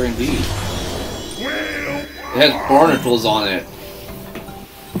new anchor indeed. It has barnacles on it.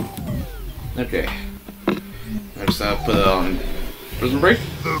 Okay. I just put it on prison break.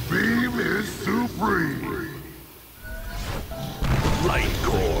 The beam is supreme. Light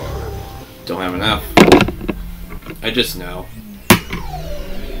core. Don't have enough. I just know.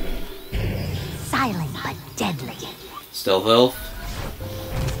 Silent but deadly. Stealth health.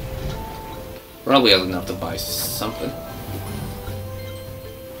 Probably has enough to buy something.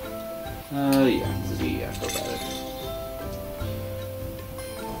 Yeah, the acrobatic.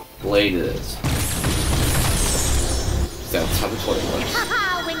 Blade it is. That's how the toy works.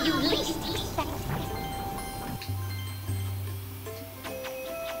 Haha, when you least expect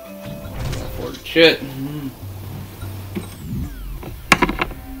For shit. Boom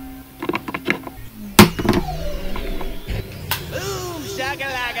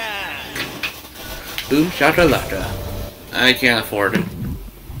shakalaka. Boom shakalaka. I can't afford it.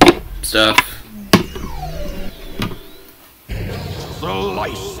 Stuff.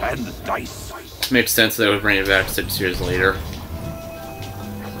 Slice and dice. Makes sense that it would bring it back 6 years later.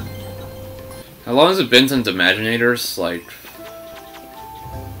 How long has it been since Imaginators? Like...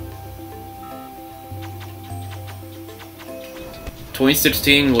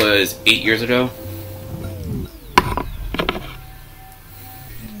 ...2016 was 8 years ago.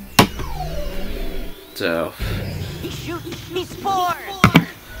 So... He shoots, he spores!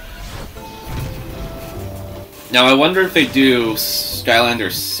 Now I wonder if they do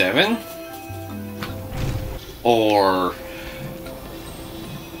Skylanders 7 or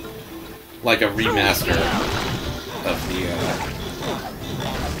like a remaster of the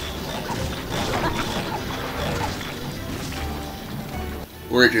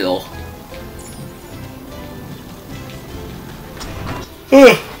original.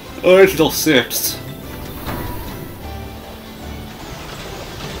 Original 6.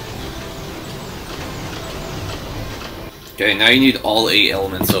 Okay, now you need all 8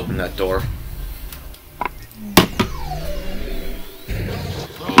 elements to open that door.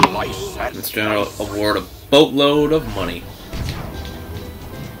 It's gonna award a boatload of money.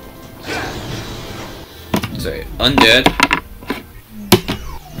 Say, undead,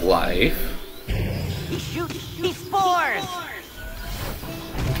 life. Shoot, he spores!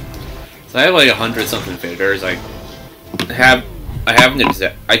 So I have like 100-something figures. I have an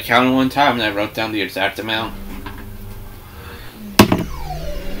exact. I counted one time and I wrote down the exact amount.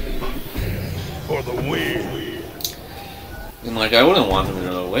 For the win. And like, I wouldn't want them to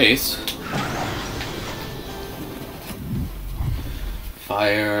go to waste.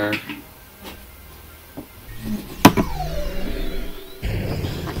 Fire.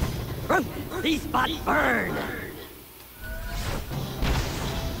 These spots burn!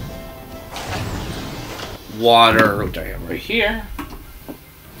 Water, which I have right here.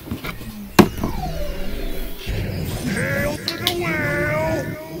 Hail to the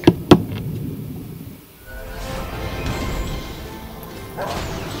wheel!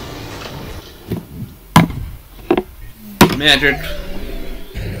 Magic.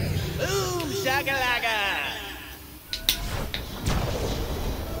 Boom shakalaka!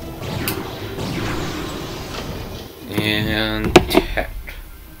 And tech.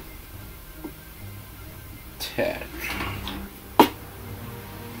 Tech.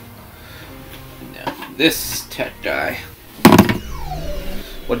 Now, this tech guy.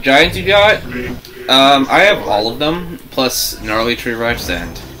 What giants you got? I have all of them, plus Gnarly Tree Rex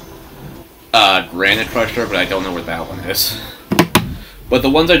and Granite Crusher, but I don't know where that one is. But the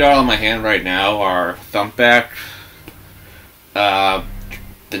ones I got on my hand right now are Thumpback, the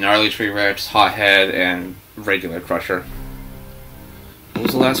Gnarly Tree Rex, Hothead, and Regular Crusher. What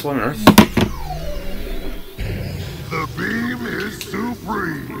was the last one? Earth? The beam is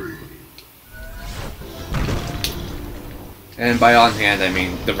supreme. And by on hand, I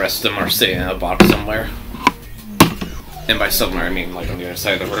mean the rest of them are sitting in a box somewhere. And by somewhere, I mean like on the other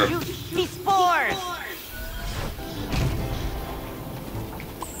side of the room. He spores!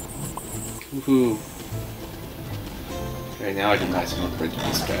 Woohoo. Okay, now I can buy some upgrades with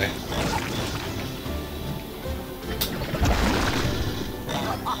this guy.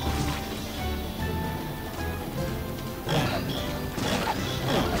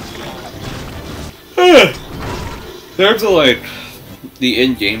 There's like the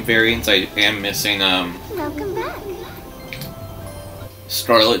in-game variants. I am missing Welcome back.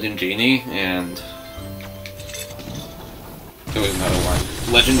 Scarlet and Genie, and there was another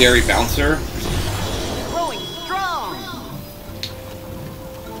one, Legendary Bouncer. Growing strong!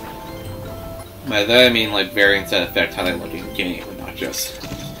 By that I mean like variants that affect how they look in game, and not just,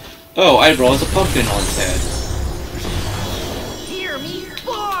 oh, eyebrow has a pumpkin on its head. Hear me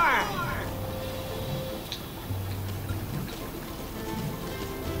spore!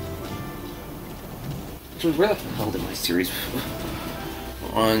 So where the hell did my series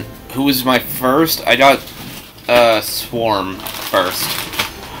on? Who was my first? I got Swarm first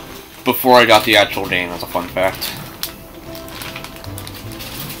before I got the actual game. As a fun fact.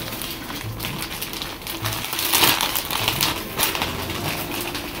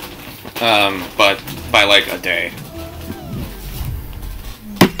 But by like a day.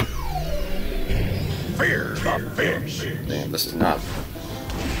 Fear the fish. Damn, this is not.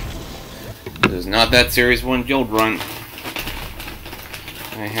 This is not that Series 1 guild run.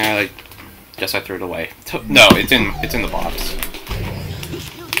 I had. I guess I threw it away. No, it's in the box.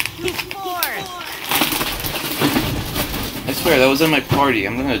 He spores! I swear that was in my party.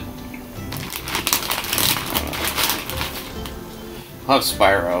 I'm gonna. I'll have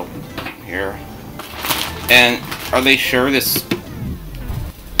Spyro here. And are they sure this?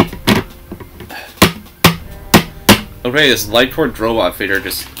 Okay, this Light Cord robot figure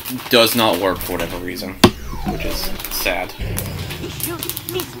just does not work for whatever reason, which is sad. He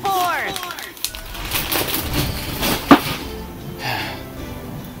spores!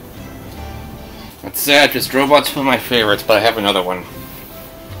 It's sad, just robots one of my favorites, but I have another one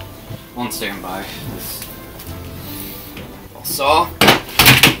on standby. Saw.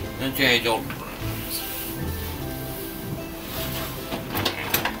 Okay, don't.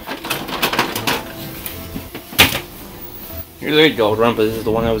 Here's a gold run, but this is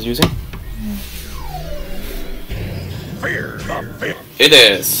the one I was using. Fear the fish. It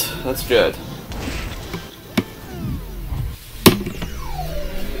is. That's good.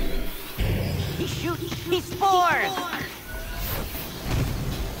 He shoots, he spores!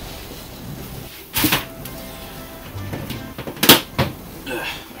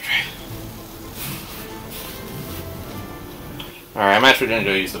 Alright, I'm actually gonna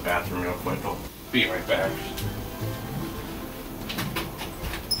go use the bathroom real quick. I'll be right back.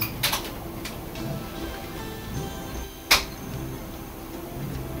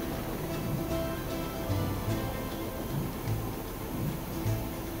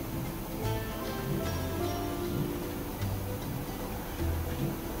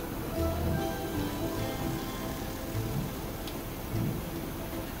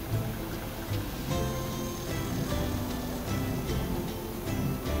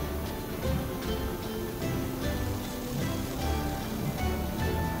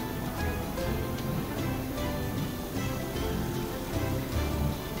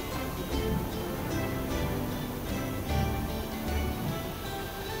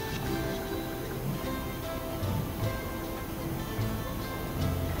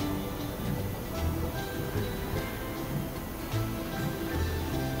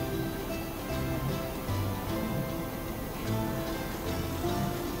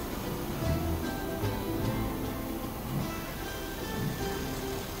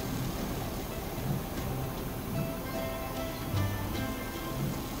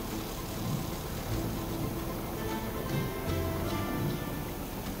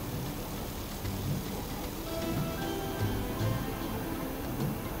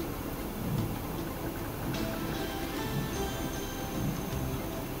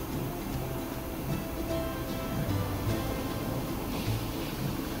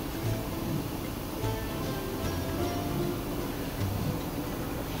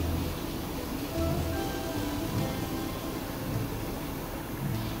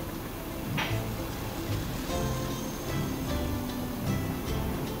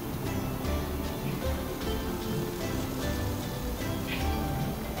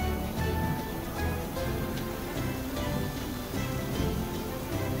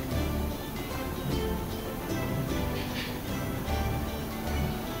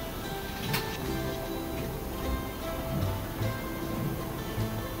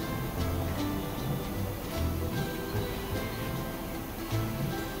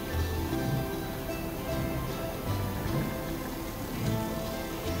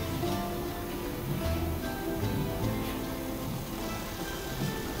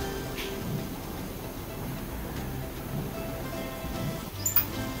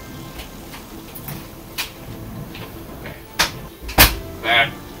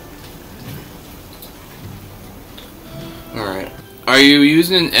 Alright. Are you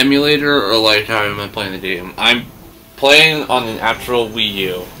using an emulator or like how am I playing the game? I'm playing on an actual Wii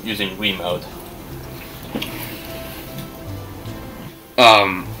U using Wii mode.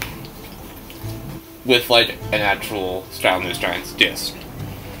 With like an actual Skylanders Giants disc.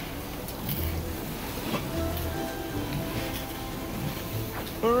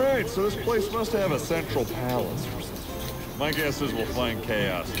 Alright, so this place must have a central palace or something. My guess is we'll find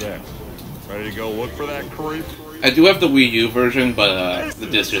chaos there. Ready to go look for that creep? I do have the Wii U version, but the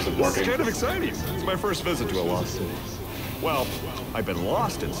disc isn't This working. is kind of exciting. It's my first visit to a lost city. Well, I've been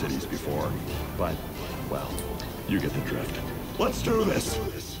lost in cities before, but, well, you get the drift. Let's do this.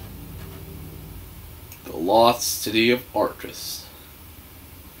 The Lost City of Arcus.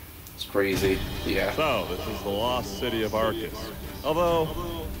 It's crazy. Yeah. So, this is the lost city of Arcus. Although,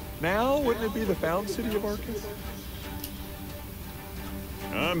 now, wouldn't it be the found city of Arcus?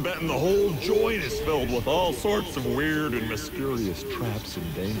 I'm betting the whole joint is filled with all sorts of weird and mysterious traps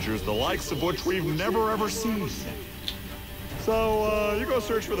and dangers, the likes of which we've never ever seen. So, you go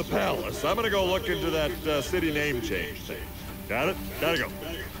search for the palace. I'm gonna go look into that city name change thing. Got it? Gotta go.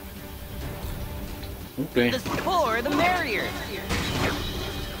 Okay. The more, the merrier.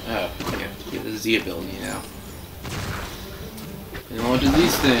 Oh, yeah. Get the Z ability now. And what are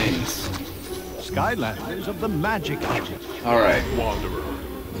these things? Skylanders of the magic hour. Alright. Wanderer.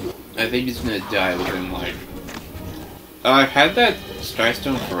 I think he's gonna die within like... I've had that Sky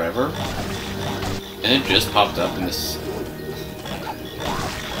Stone forever. And it just popped up in this...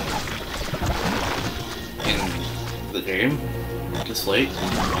 in the game. This late.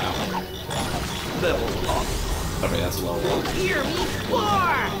 Wow. Okay, that's a level up. Hear me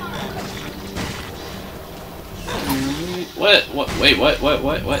roar! What? Wait,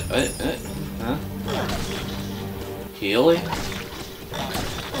 what? Huh? Healy?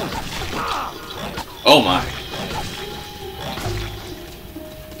 Oh my.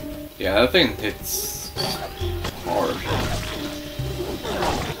 Yeah, that thing hits hard.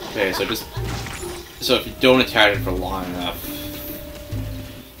 Okay, so if you don't attach it for long enough,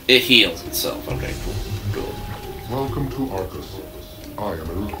 it heals itself. Okay, cool. Welcome to Arcus. I am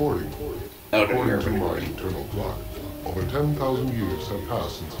a recording. According to my internal clock, over 10,000 years have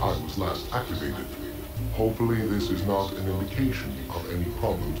passed since I was last activated. Hopefully this is not an indication of any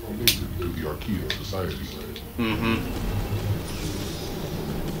problems related to the Archaean Society.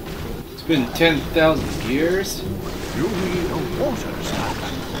 It's been 10,000 years? You need a water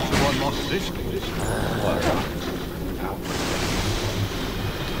Skylander to unlock this gate. Water. Ow.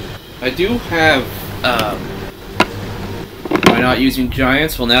 I do have, am I not using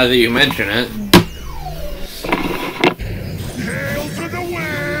giants? Well, now that you mention it. Hail to the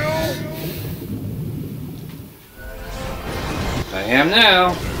whale! I am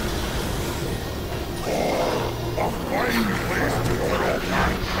now.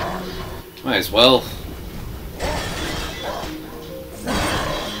 Might as well.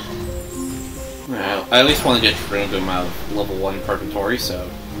 Well, I at least want to get rid of my level 1 Purgatory, so.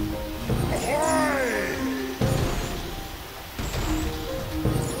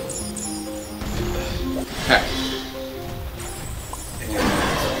 Okay.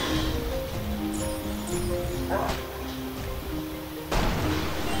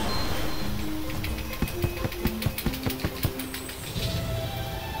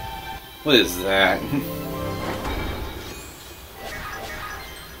 What is that?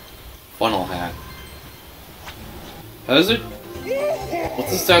 Funnel hat. How is it?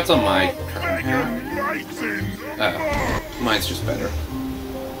 What's the stats on my current hat? Oh, mine's just better.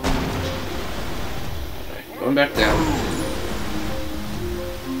 Okay, going back down.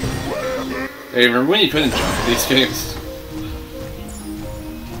 Hey, remember when you couldn't jump in these games?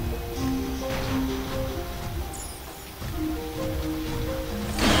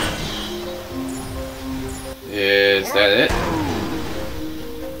 Is that it?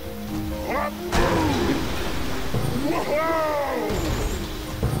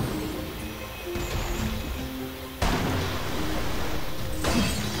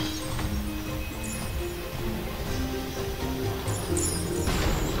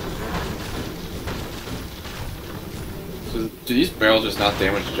 So, do these barrels just not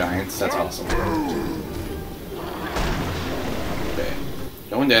damage giants? That's awesome. Okay,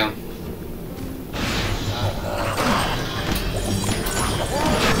 going down.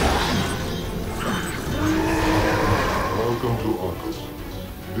 Welcome to Arcus.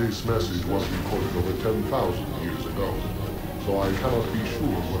 This message was recorded over 10,000 years ago, so I cannot be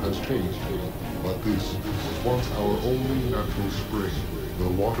sure what has changed. But this was once our only natural spring. The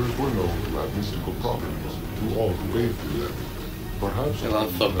waters were known to have mystical properties to all who bathed in them. Perhaps I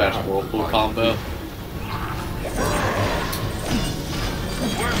love the best whirlpool combo.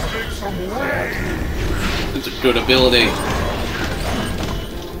 It's a good ability.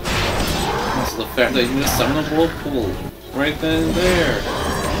 It's the fact that you can just summon a whirlpool right then and there.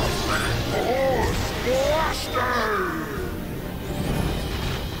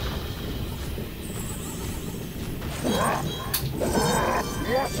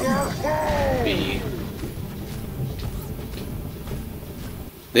 B.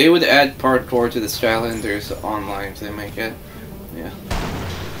 They would add parkour to the Skylanders online if they make it. Yeah.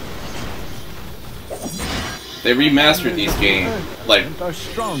 They remastered these games, like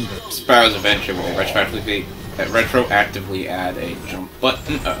Sparrow's Adventure, where they retroactively add a jump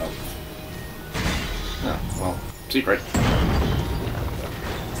button. Uh-oh. Oh, well, secret.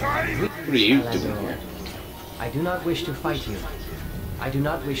 What are you doing here? I do not wish to fight you. I do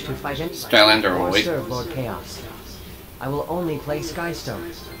not wish to fight any Skylander or away. serve Lord Chaos. I will only play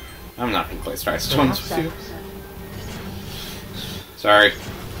Skystones. I'm not gonna play Skystones with you. Sorry.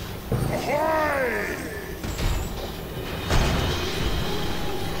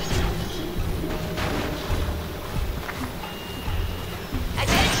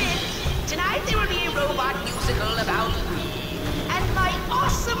 Attention! Tonight there will be a robot musical about me and my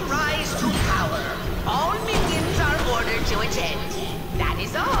awesome rise to power. All minions are ordered to attend. That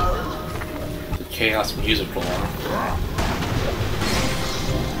is all. The Chaos musical.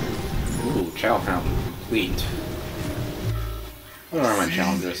 Ooh, Chow Pound complete. What are my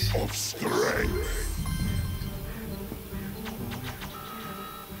challenges? Of strength.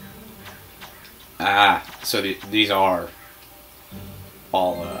 Ah, so these are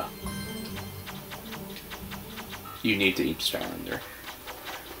all unique to each Skylander.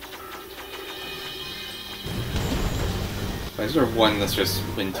 Is there one that's just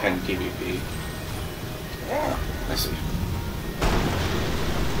win 10 PvP? I see.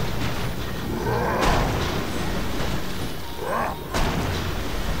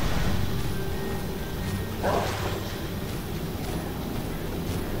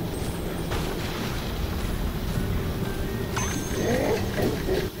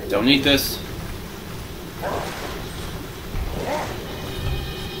 Don't need this.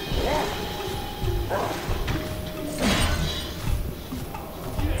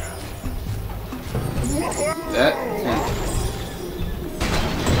 That.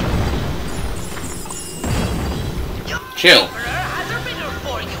 Chill.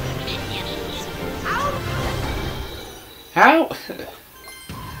 How?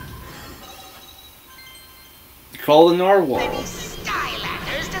 Call the narwhal. Many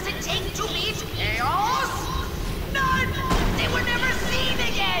Skylanders does it take to beat Chaos? None! They were never seen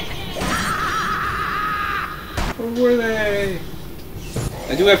again! Where were they?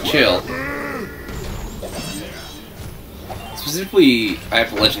 I do have chill. Specifically, I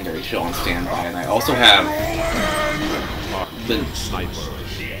have the legendary chill on standby, and I also have the sniper.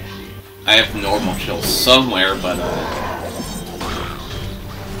 I have normal chill somewhere, but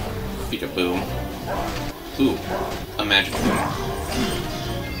boom. Ooh, a magic boom.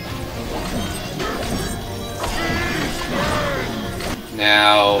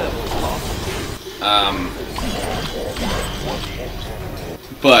 Now,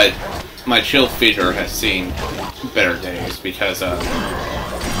 but my chill feature has seen better days because her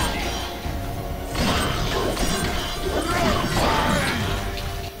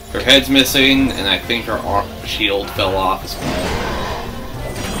head's missing, and I think her shield fell off as well.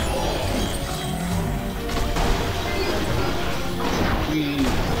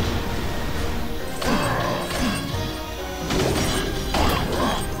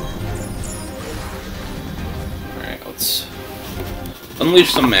 Alright, let's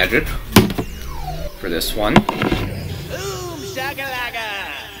unleash some magic for this one. Boom shakalaka!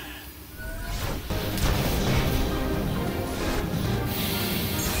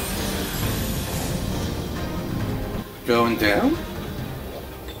 Going down?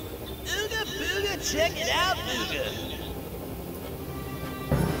 Ooga booga, check it out, Ooga!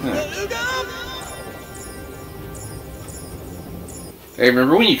 Ooga! Hey,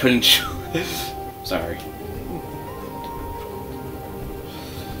 remember when you couldn't Sorry.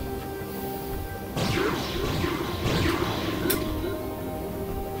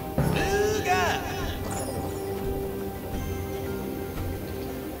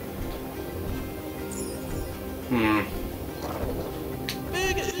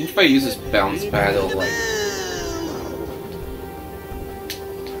 I think if I use this bounce pad, it'll like...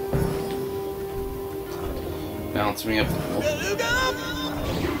 bounce me up the hill.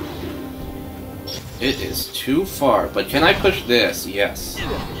 It is too far, but can I push this? Yes.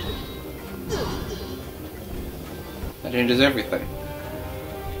 That changes everything.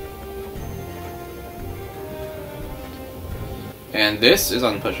 And this is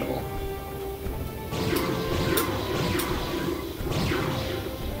unpushable.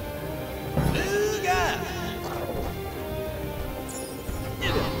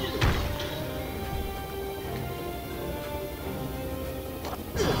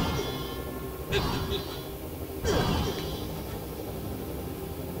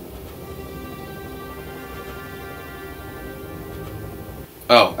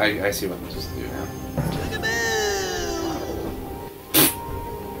 Oh, I see what I'm supposed to do now.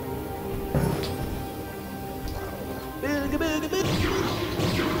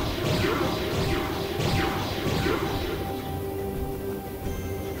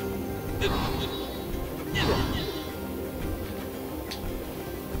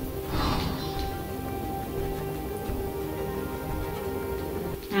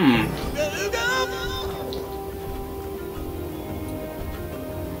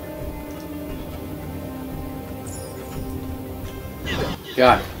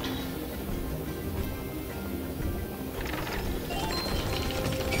 Got it.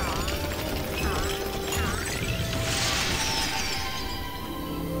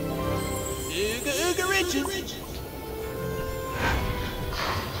 Ooga ooga riches!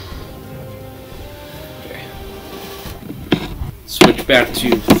 Okay. Switch back to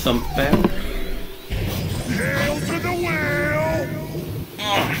thump back. Hail to the whale!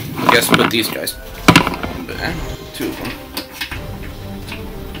 I guess put these guys back. Two of them.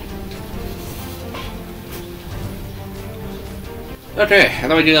 Okay, how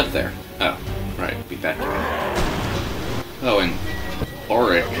do I get up there? Oh, right, beat that guy. Oh, and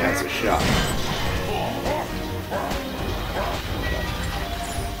Auric has a shot.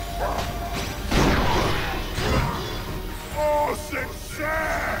 Oh,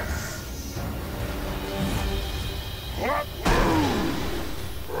 success!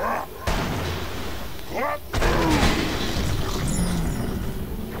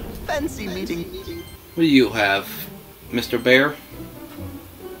 Fancy meeting. What do you have, Mr. Bear?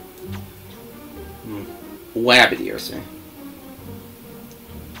 Wabbit ear, say.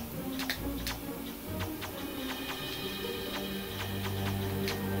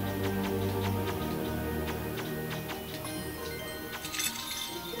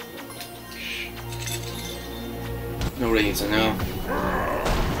 everybody needs to know.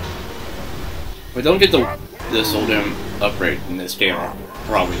 If I don't get the Soldem upgrade in this game, I'll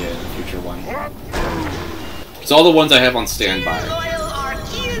probably get it in a future one. It's all the ones I have on standby. Loyal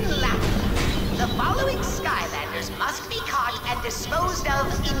Archean Latin. The following Skylanders must be caught and disposed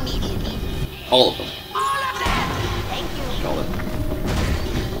of immediately. All of them. All of them! Thank you. Call it.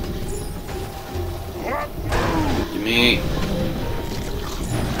 Give me.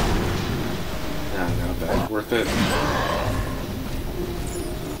 No, bad. Worth it.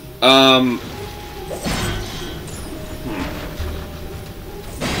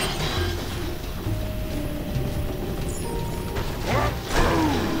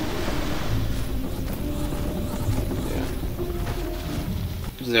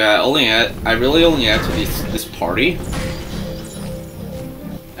 Yeah, I really only add to this party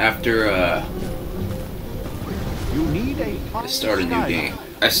after You need a I start a new game.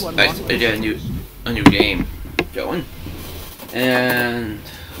 I get a new game going, and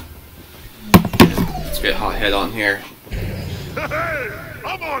let's get Hothead on here. Hey,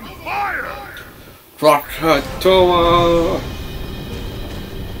 I'm on fire! Krakatoa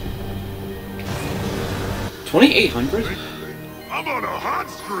 2800. I'm on a hot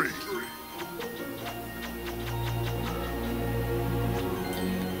streak!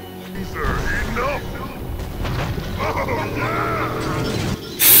 These are heating up! Oh, yeah!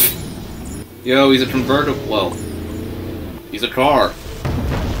 Yo, he's a convertible. Well, he's a car.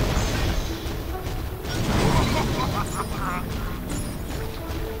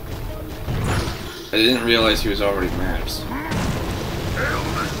 I didn't realize he was already maps. Hail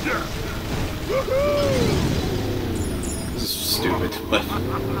the jet! This is stupid, but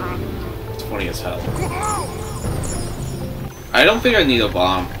it's funny as hell. I don't think I need a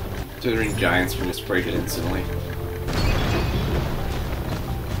bomb, considering giants can just break it instantly.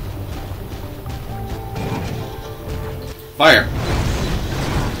 Fire!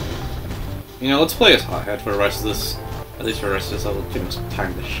 You know, let's play as Hothead for the rest of this. At least for the rest of this level, give him some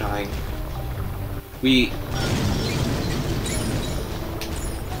time to shine. We...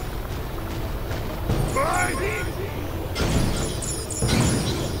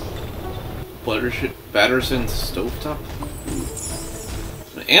 Batterson Stovetop?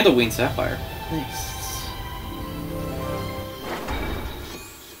 And a Winged Sapphire. Nice.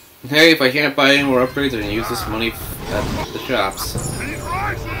 Hey, if I can't buy any more upgrades, I can use this money at the shops.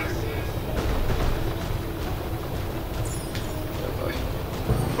 Oh boy.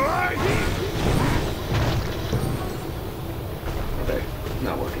 Okay,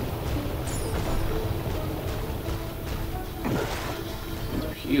 not working. These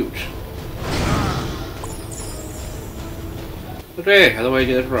are huge. Okay, how do I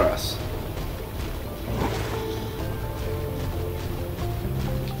get across?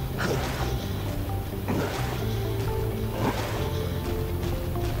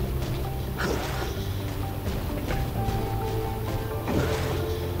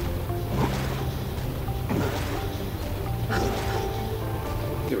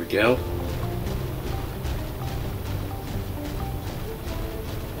 There we go.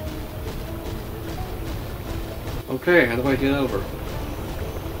 Okay, how do I get over?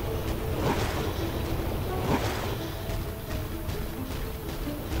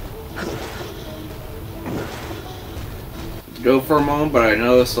 Go for a moment, but I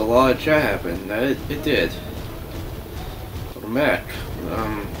noticed a lot of chat happened. That it did. Welcome back. I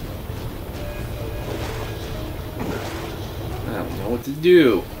don't know what to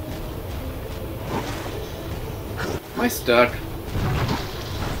do. Am I stuck?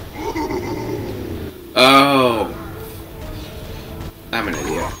 Oh. I'm an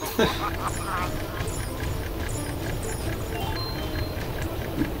idiot.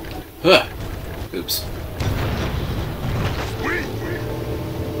 Huh. Oops.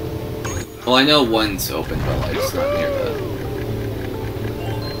 Well, I know one's open, but like, it's not near the...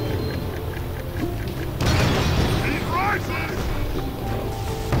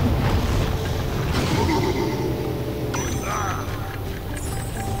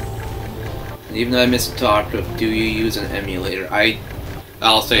 Even though I missed the talk of, do you use an emulator?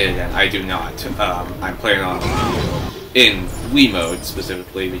 I'll say it again, I do not. I'm playing on in Wii mode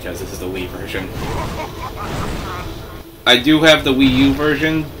specifically because this is the Wii version. I do have the Wii U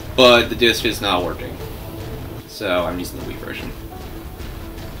version, but the disc is not working. So I'm using the Wii version,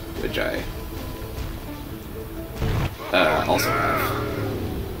 which I also have.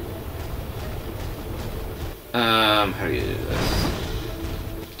 How do you do this?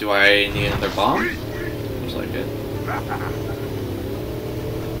 Do I need another bomb? Looks like it.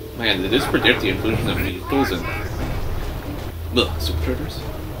 Man, did this predict the inclusion of vehicles and super traders?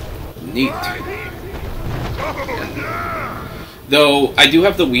 Neat. Yeah. Though I do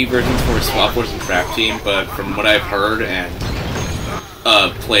have the Wii versions for Swap Wars and Trap Team, but from what I've heard and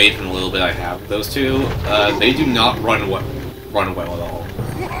played from a little bit I have those two, they do not run well at all.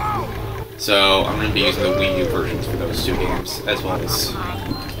 So I'm going to be using the Wii U versions for those two games, as well as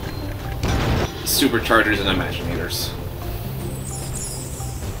Superchargers and Imaginators.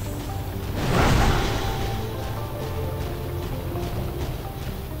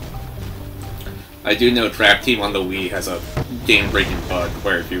 I do know Trap Team on the Wii has a game-breaking bug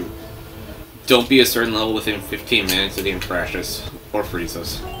where if you don't beat a certain level within 15 minutes, the game crashes or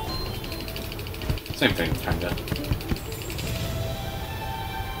freezes. Same thing, kinda.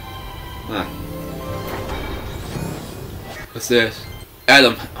 Huh. What's this?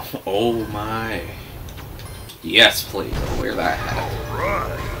 Adam. Oh my. Yes, please. I'll wear that hat.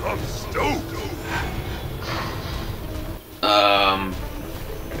 Right, I'm stoked.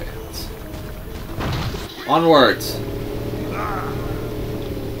 Onwards.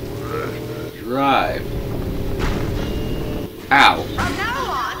 Drive. Ow. From now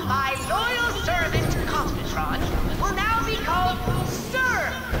on, my loyal servant, Comptron, will now be called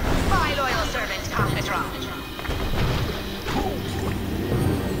Sir, my loyal servant, Comptron.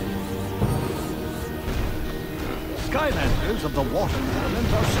 Skylanders of the water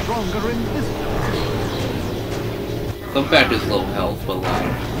element are stronger in distance. Thumpback is low health, but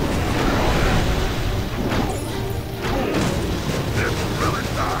alive.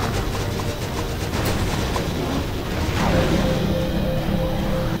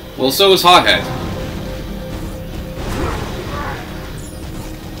 Well, so is Hothead.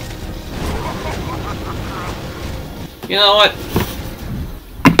 You know what?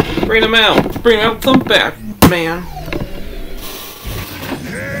 Bring him out. Bring out Thumpback, man.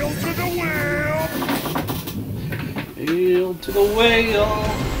 Hail to the whale! Hail to the whale.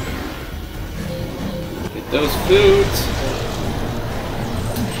 Get those foods.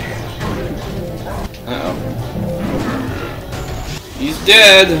 Uh-oh. He's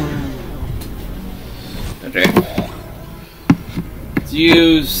dead. Okay. Let's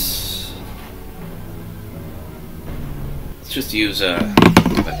just use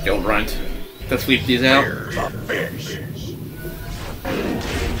that Guild Runt to sweep these out. Here's a fish.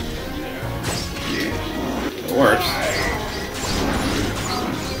 It works.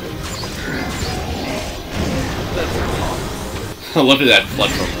 Look at that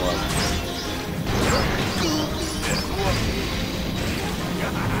blood from blood.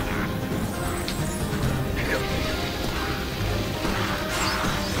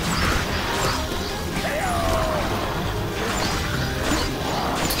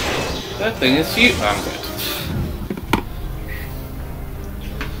 That thing is huge. I'm good.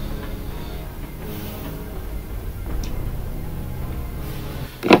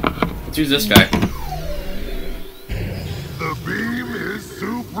 Let's use this guy. The beam is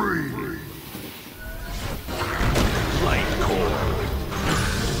supreme. Light core.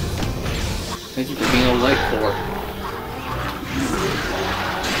 Thank you for being a light core.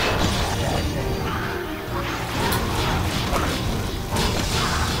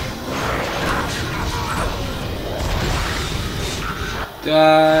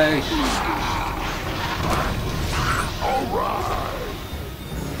 Die.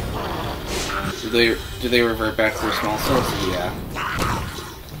 Do they revert back to their small cells? Yeah.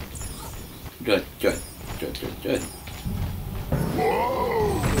 Good.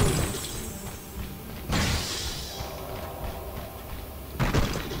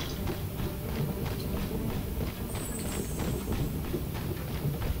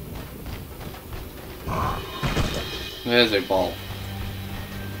 There's a ball.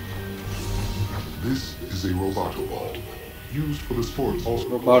 This is a Roboto Ball, used for the sports also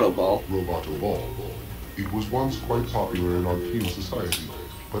Roboto Ball. Roboto Ball. It was once quite popular in Arcane society,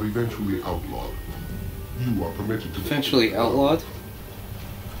 but eventually outlawed. You are permitted to Eventually outlawed?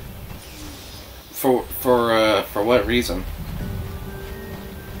 For what reason?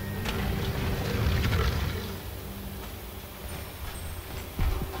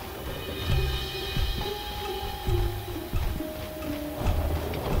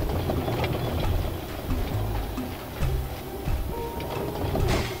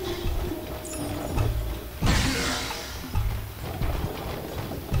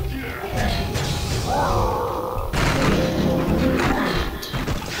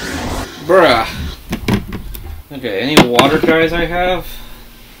 Bruh. Okay, any water guys I have?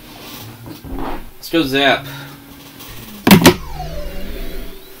 Let's go zap.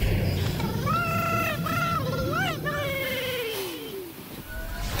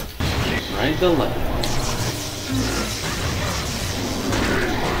 Right the left.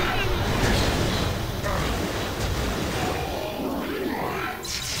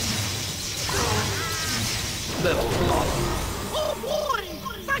 Oh boy!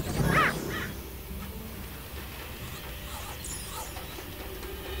 Such crap!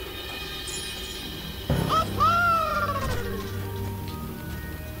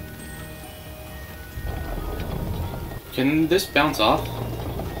 Can this bounce off?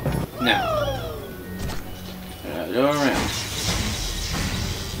 No. Go around.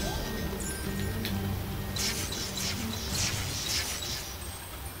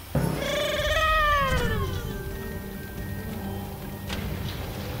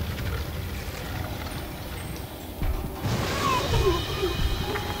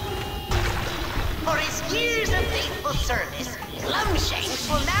 For his years of faithful service, Glumshanks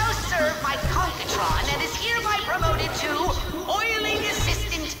will now serve my Concatron and is hereby promoted to Oiling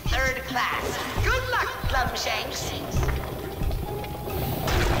Assistant 3rd Class. Good luck, Glumshanks.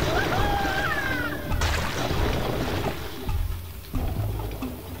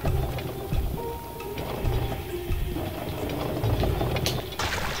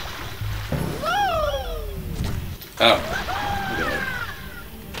 Oh.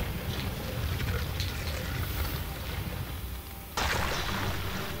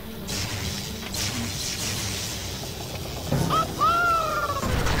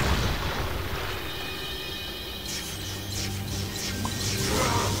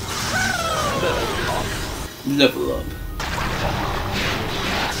 Level up.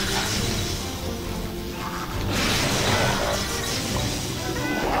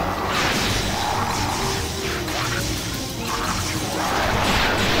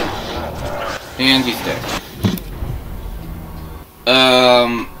 And he's dead.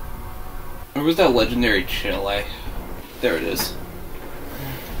 Where was that legendary chill? There it is.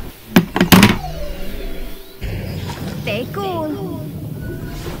 Stay cool.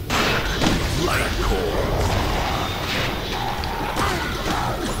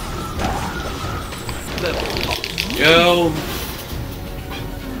 Go.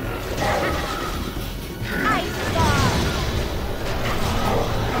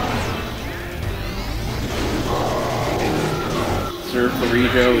 Sir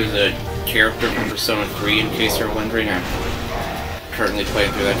Farijo is a character from Persona 3, in case you're wondering. I'm currently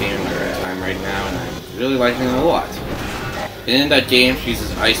playing through that game in my own time right now, and I'm really liking it a lot. In that game, she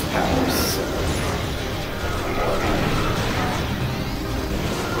uses ice powers. So.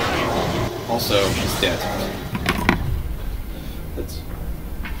 Also, she's dead.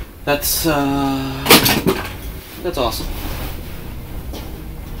 That's awesome.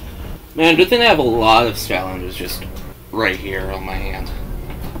 Man, good thing I have a lot of Skylanders just right here on my hand.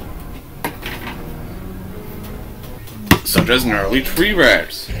 Such as gnarly tree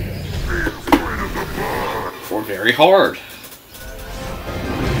wrecks. Or very hard.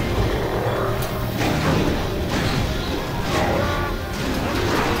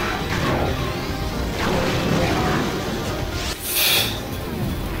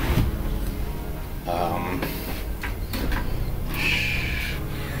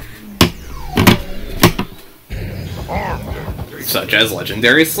 Such as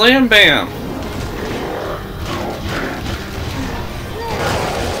legendary Slam Bam!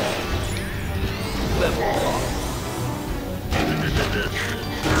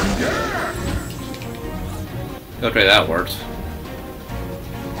 Okay, that worked.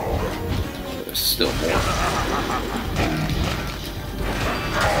 There's still more.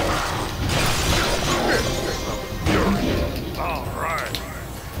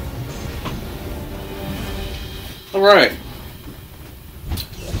 Alright.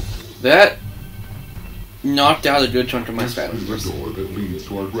 That knocked out a good chunk of my Skylanders. This is the door that leads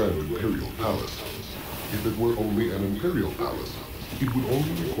to our Grand Imperial Palace. If it were only an Imperial Palace, it would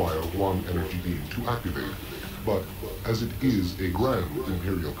only require one energy beam to activate. But as it is a Grand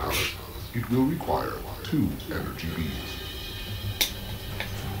Imperial Palace, it will require 2 energy beams.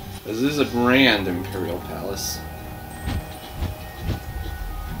 This is a Grand Imperial Palace.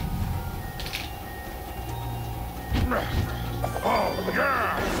 Oh,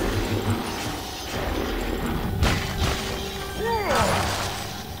 yeah!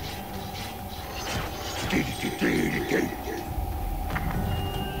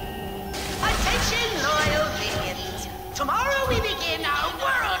 Attention, loyal minions. Tomorrow we begin our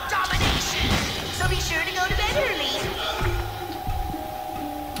world domination. So be sure to go to bed early.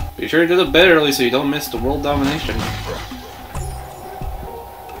 Be sure to go to bed early so you don't miss the world domination.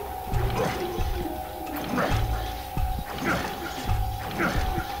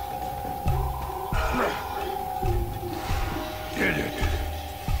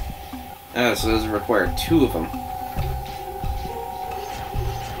 So it does require 2 of them.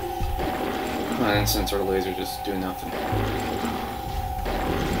 And sensor laser just do nothing.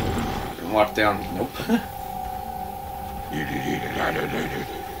 Walk down. Nope.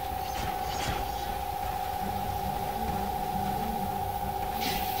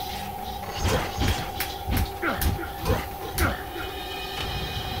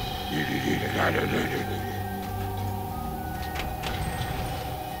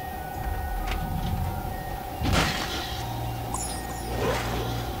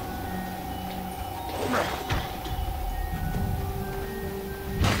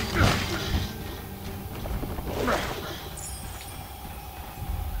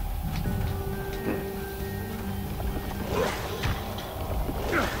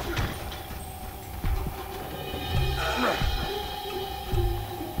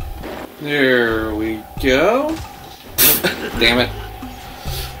 There we go. Damn it.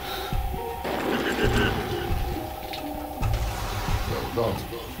 Well done.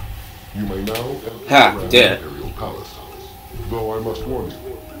 You may now enter Ha, the dead. Imperial Palace. Though I must warn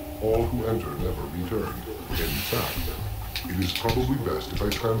you, all who enter never return. In fact, it is probably best if I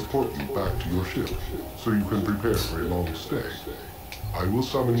transport you back to your ship, so you can prepare for a long stay. I will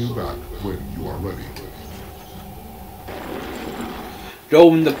summon you back when you are ready.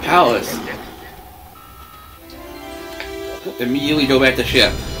 Go in the palace. Immediately go back to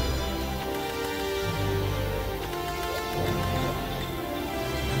ship.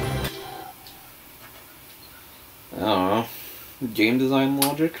 I don't know. Game design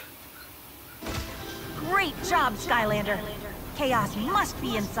logic? Great job, Skylander. Chaos must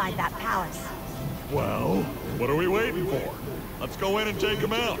be inside that palace. Well, what are we waiting for? Let's go in and take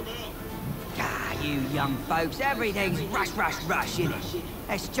him out. Ah, you young folks, everything's rush, rush, rush, innit?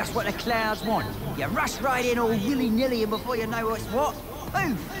 That's just what the clouds want. You rush right in all willy-nilly, and before you know what's what,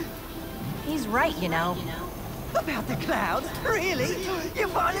 poof! He's right, you know. About the clouds? Really? You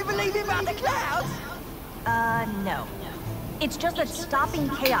finally believe me about the clouds? No. It's just that stopping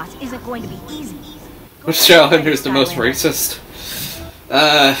Chaos isn't going to be easy. Which Skylander's the most racist?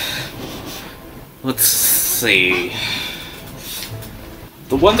 Let's see.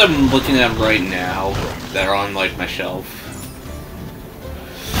 The ones I'm looking at right now that are on, like, my shelf.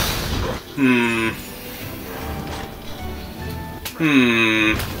 Hmm.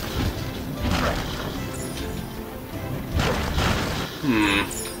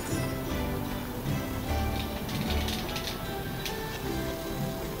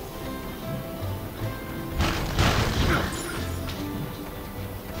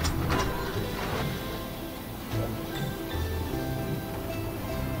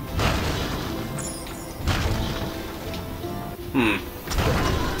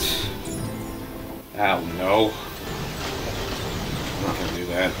 Oh no. I'm not gonna do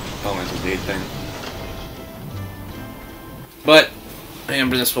that. Elemental Gate thing. But I am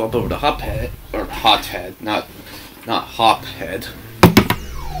gonna swap over to Hophead, or Hothead, not Hophead.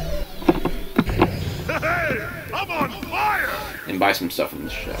 Hey, I'm on fire! And buy some stuff from the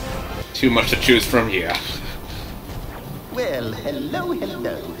shop. Too much to choose from, yeah. Well, hello,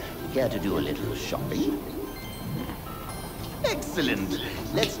 hello. Care to do a little shopping? Excellent.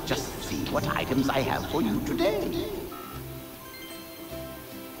 Let's just see what items I have for you today.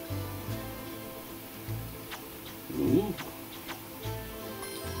 Ooh.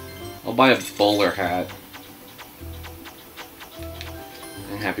 I'll buy a bowler hat.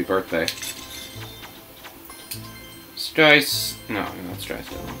 And happy birthday. No, not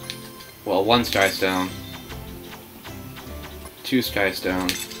Skystone. Well, one Skystone. Two Skystone.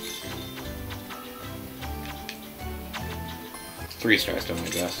 Three Skystone, I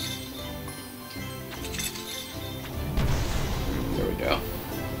guess. There we go.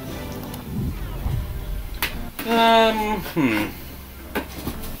 Oh.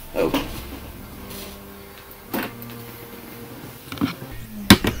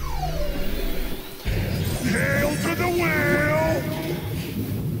 Hail to the whale!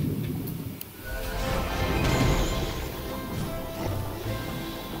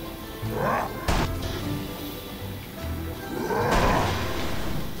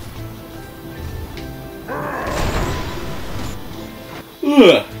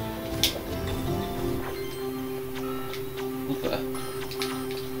 Ugh. What the? I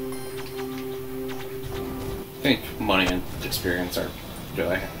think money and experience are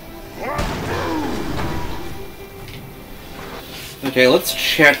really. Okay, let's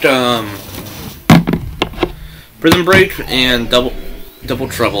check Prison Break and Double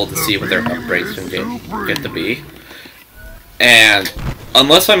Trouble to see what their upgrades can get to be. And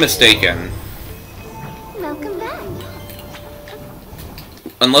unless I'm mistaken, Welcome back.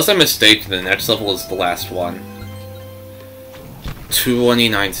 the next level is the last one.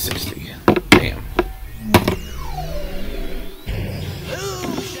 2960. Damn.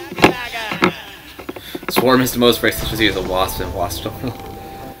 Swarm is the most racist to see as a wasp and wasp.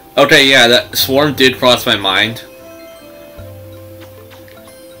 Okay, yeah, that Swarm did cross my mind.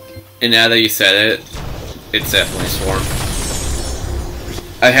 And now that you said it, it's definitely Swarm.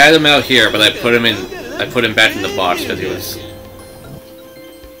 I had him out here, but I put him back in the box because he was...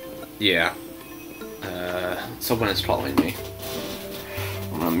 Yeah. Someone is calling me.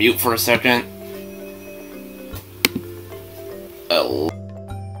 I'm gonna mute for a second. Oh.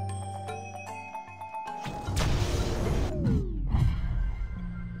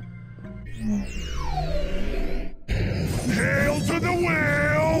 Hail to the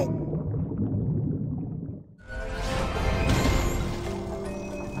whale!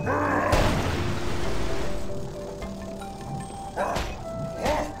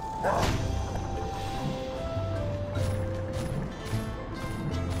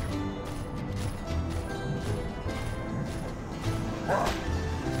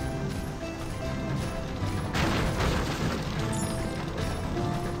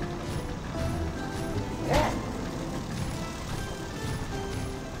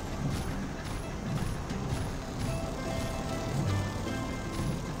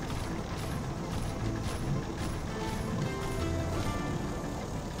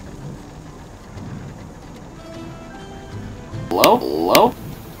 Hello? Hello?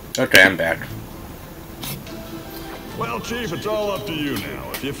 Okay, I'm back. Well, Chief, it's all up to you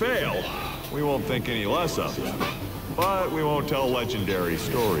now. If you fail, we won't think any less of you. But we won't tell legendary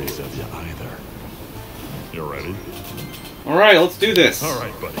stories of you either. You ready? Alright, let's do this.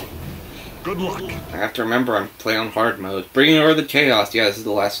 Alright, buddy. Good luck. I have to remember I'm playing on hard mode. Bringing over the chaos. Yeah, this is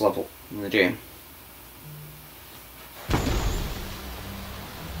the last level in the game.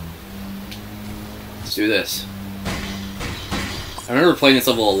 Let's do this. I remember playing this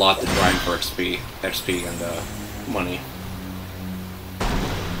level a lot to grind for XP and money.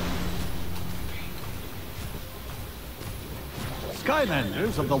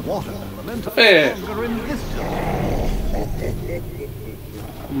 Skylanders of the water element are Hey. no longer in this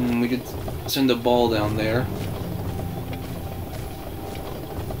zone. We could send a ball down there.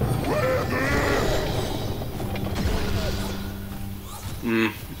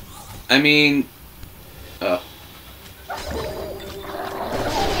 I mean...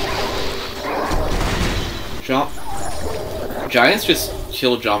 Giants just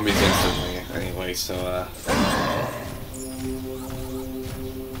kill zombies instantly, anyway, so,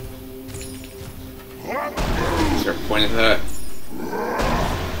 Is there a point of that?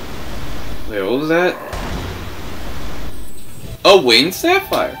 Wait, what was that? Oh, Wayne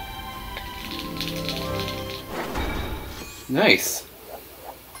Sapphire! Nice.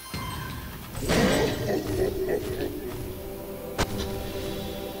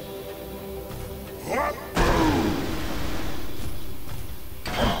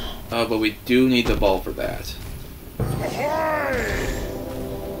 But we do need the ball for that.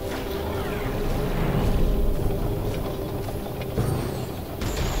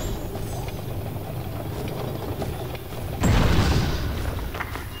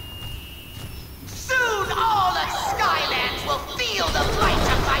 Soon all of Skylands will feel the might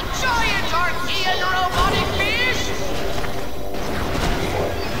of my giant Archean robotic beast!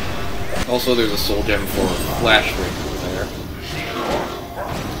 Also, there's a soul gem for Flash Ring there.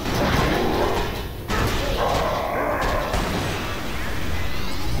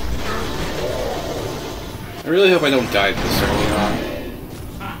 I really hope I don't die this early on.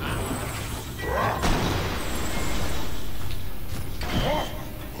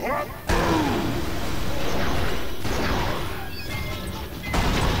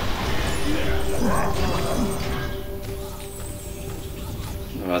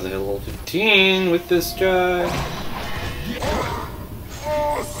 I'm about to hit level 15 with this guy.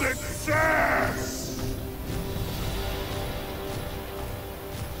 Oh, success!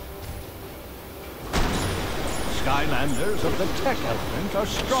 Skylanders of the tech element are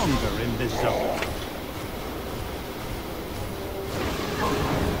stronger in this zone.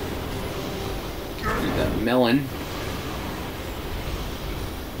 Need that melon.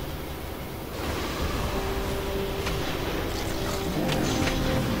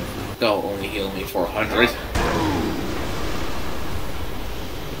 That'll only heal me 400.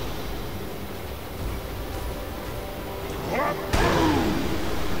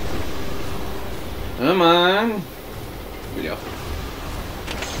 Come on. Here we go.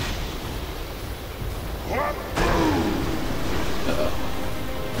 Uh-oh.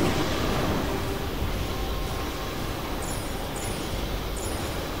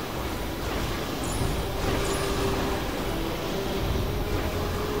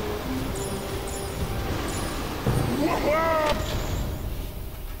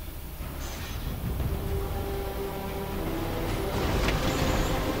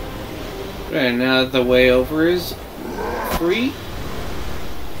 And now the way over is free.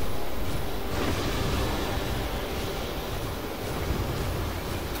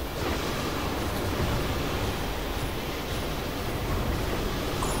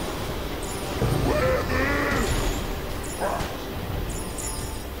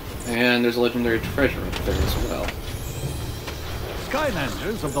 And there's a legendary treasure up there as well.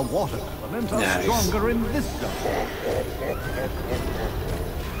 Skylanders of the water element are stronger in this zone.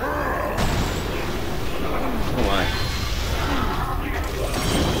 Oh my.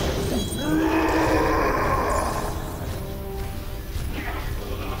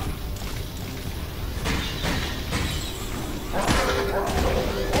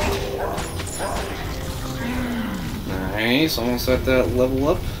 Nice, almost at that level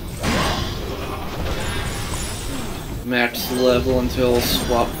up. Max level until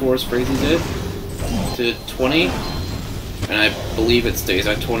Swap Force raises it to 20. And I believe it stays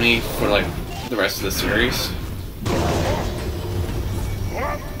at 20 for like the rest of the series.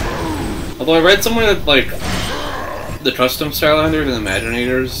 Although I read somewhere that like the custom Skylanders and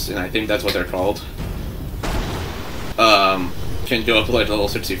Imaginators, and I think that's what they're called, can go up to like level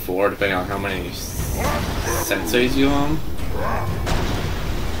 64 depending on how many senseis you own.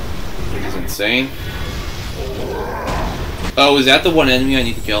 Which is insane. Oh, is that the one enemy I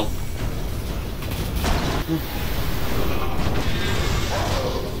need to kill?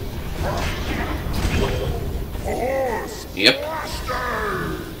 Yep.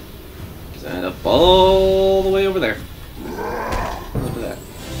 Stand up all the way over there. Look at that.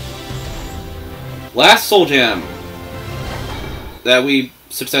 Last soul gem that we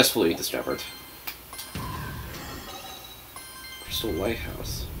successfully discovered. Crystal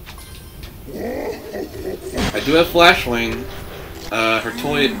Lighthouse. I do have Flashwing. Her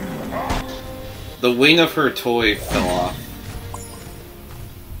toy... The wing of her toy fell off.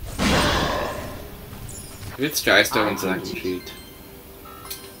 If it's Skystones, then I can cheat.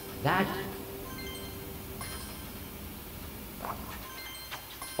 That...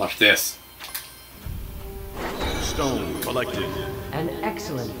 Watch this. Stone collected. An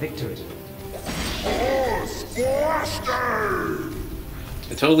excellent victory.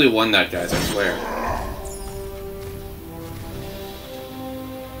 I totally won that, guys, I swear.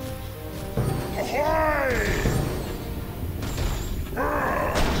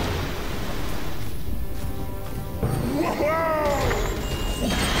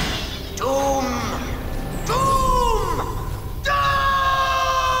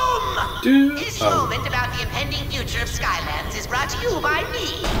 This moment about the impending future of Skylands is brought to you by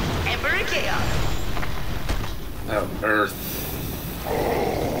me, Emperor Chaos. Oh, Earth.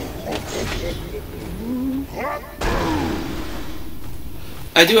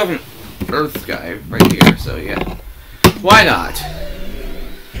 I do have an Earth guy right here, so yeah. Why not?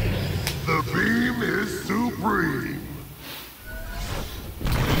 The beam is supreme.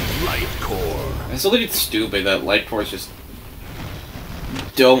 Light core. I still think it's stupid that light cores just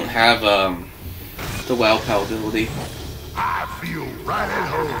don't have the WoW ability. I feel right at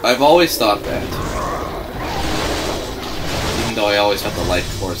home. I've always thought that. Even though I always thought the light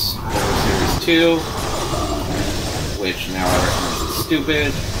course over Series 2, which now I recognize is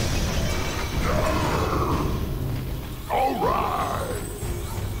stupid. Alright.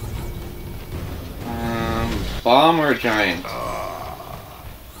 Bomb or giant?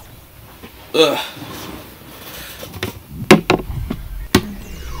 Ugh.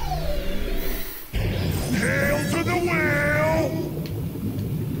 Hail to the wheel!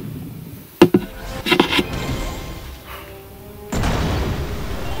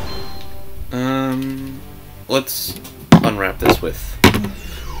 Let's unwrap this with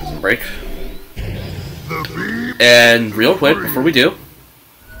Prison Break. And real quick, before we do,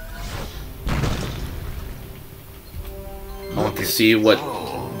 I want to see what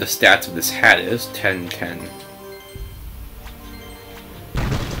the stats of this hat is. 10-10.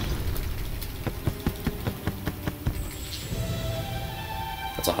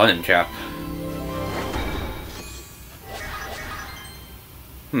 That's a hunting cap.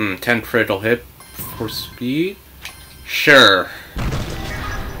 10 critical hit for speed? Sure.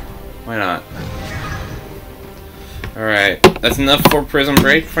 Why not? Alright, that's enough for Prison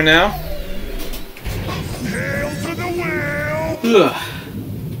Break for now. Hail to the wheel! Ugh.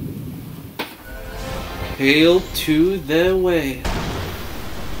 Hail to the way.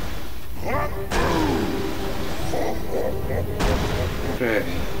 Okay.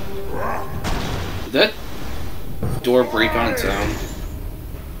 Did that door break on its own?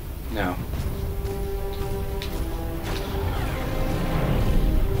 No.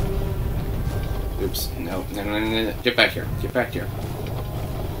 Oops. No. No. Get back here. Get back here.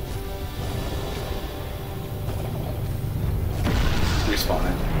 respawn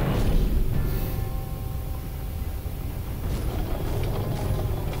it.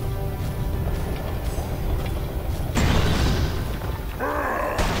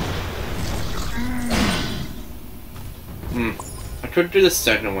 I could do the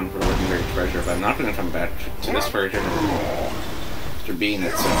second one for the legendary treasure, but I'm not going to come back to this version after being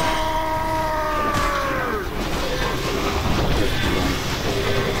it, so...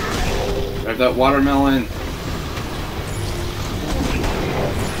 Grab that watermelon!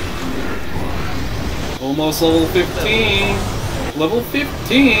 Almost level 15! Level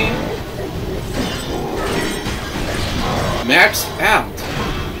 15! Max out!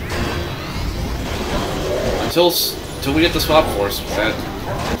 Until we get the swap force, that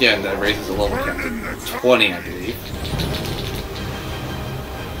again that raises the level cap to 20, I believe.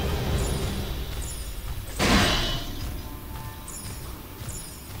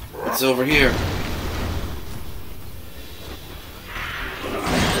 It's over here.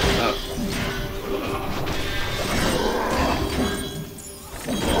 Oh.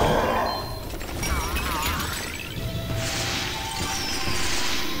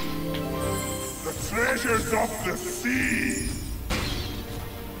 The treasures of the sea!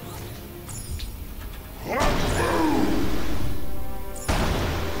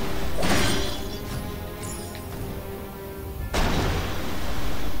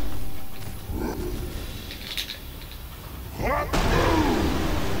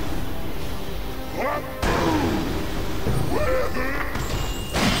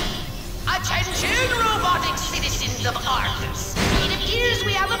 Attention, robotic citizens of Arcus! It appears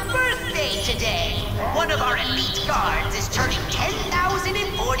we have a birthday today. One of our elite guards is turning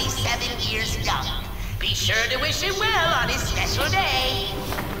 10,047 years young. Be sure to wish him well on his special day.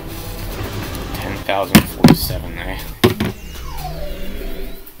 10,047, eh?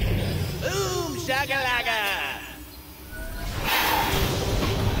 Boom shakalaka!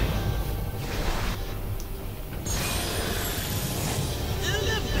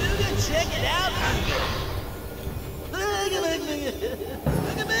 Check it out!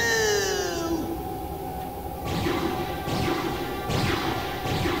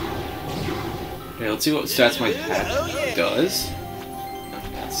 Okay, let's see what stats my hat does.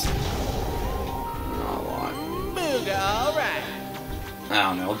 That's not a lot. Alright. I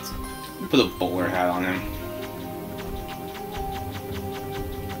don't know. Let's put a bowler hat on him.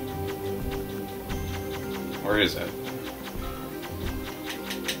 Where is it?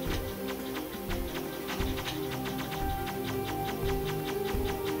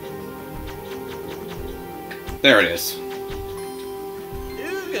 There it is.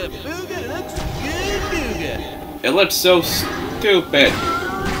 Booga, booga, looks good, booga. It looks so stupid.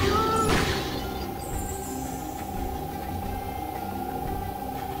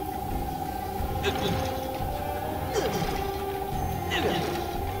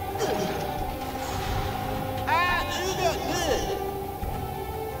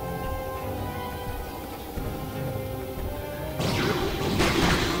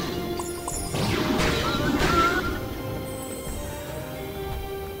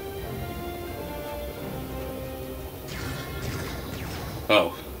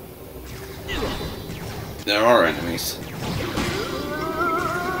 Oh. There are enemies.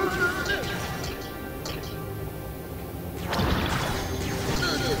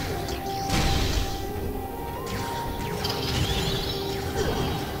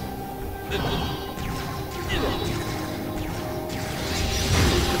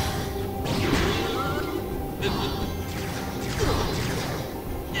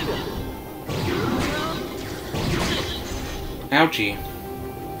 Ouchie.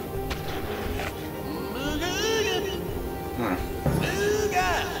 Huh.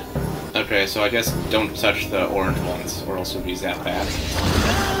 Okay, so I guess don't touch the orange ones, or else you'll be that bad.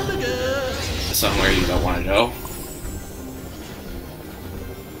 Somewhere you don't want to go.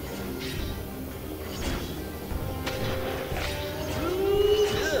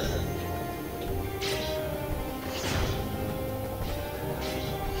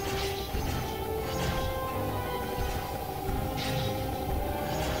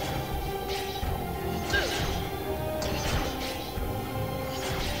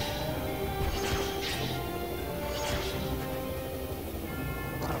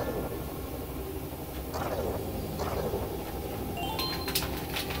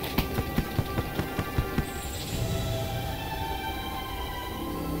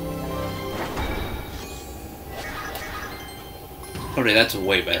 Okay, that's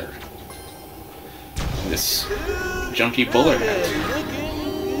way better than this junky bowler hat.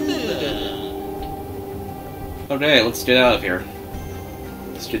 Okay, let's get out of here.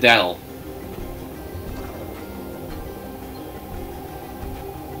 Skedaddle.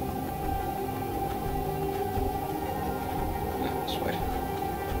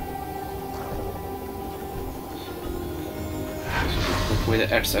 way to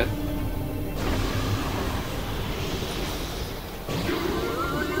exit.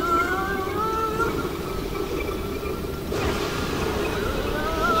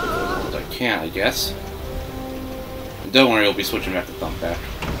 I can't, I guess. Don't worry, we'll be switching back to thumb back.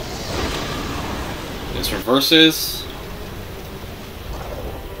 This reverses.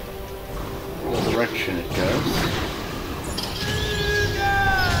 The direction it goes.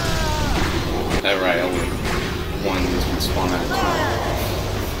 Alright, only one is going to spawn out.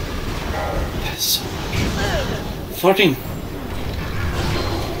 That's so much. 14!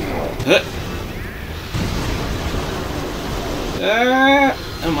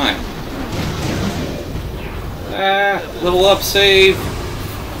 Oh my. Level up, save!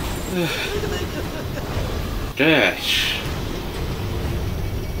 Dash.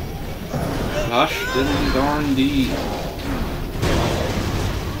 Gosh, diddly darn dee.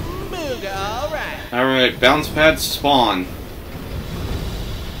 Alright, bounce pad spawn.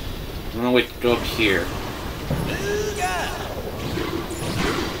 I'm gonna wait to go up here.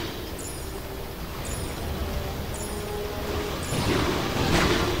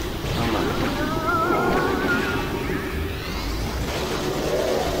 Come on.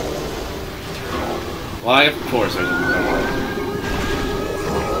 Why, of course there's another one.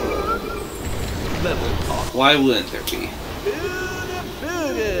 Why wouldn't there be?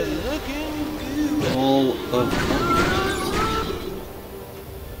 All of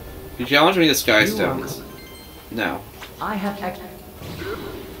you challenge me to Skystones? No. I have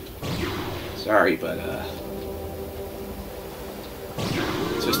Sorry, but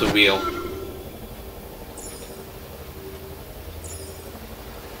it's just a wheel.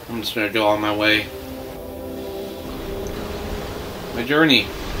 I'm just gonna go on my way. My journey.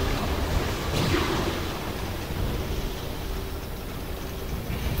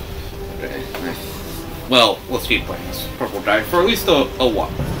 Okay. Well, let's keep playing this purple drive for at least a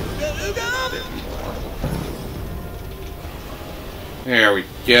while. There we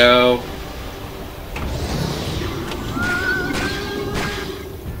go.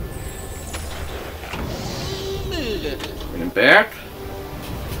 Bring it back.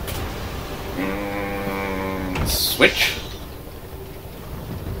 Switch.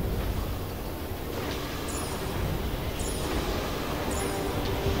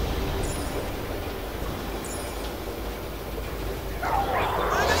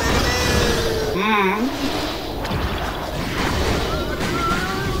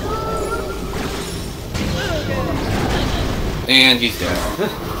 And he's dead.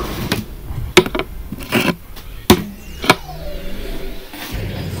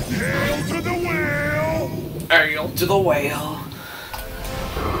 Hail to the whale! Hail to the whale!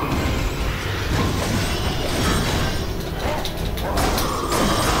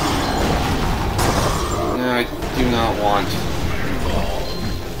 No, I do not want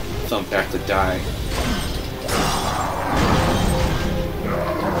Thumpback to die.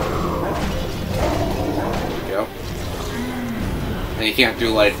 And you can't do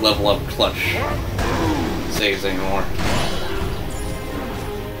like level up clutch saves anymore.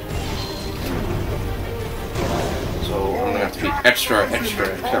 So I'm gonna have to be extra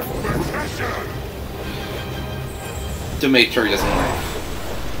careful to make sure he doesn't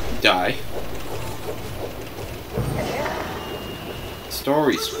like die.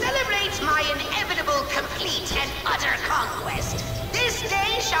 Stories. Celebrate my inevitable, complete, and utter conquest. This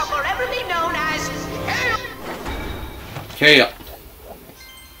day shall forever be known as Chaos.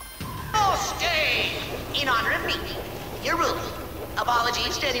 Day, in honor of me, your ruler.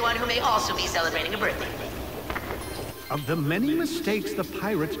 Apologies to anyone who may also be celebrating a birthday. Of the many mistakes the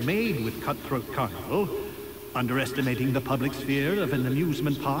pirates made with Cutthroat Carnival, underestimating the public sphere of an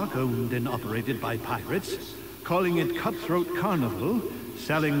amusement park owned and operated by pirates, calling it Cutthroat Carnival,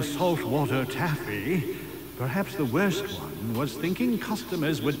 selling saltwater taffy, perhaps the worst one was thinking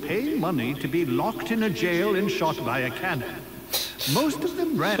customers would pay money to be locked in a jail and shot by a cannon. Most of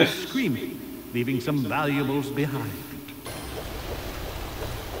them ran screaming, leaving some valuables behind.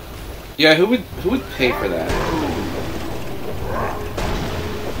 Yeah, who would pay for that?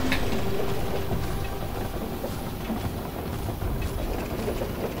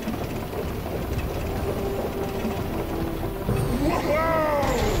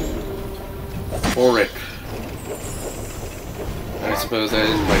 Or Rick. I suppose that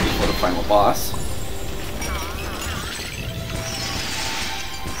is right before the final boss.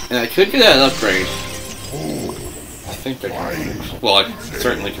 And I could get that upgrade. I think I can. Well, I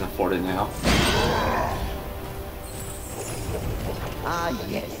certainly can afford it now. Ah,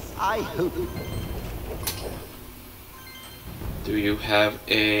 yes, I hope. Do you have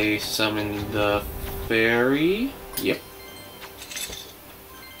a summon the fairy? Yep.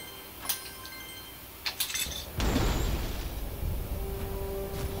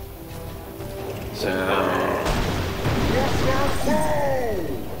 So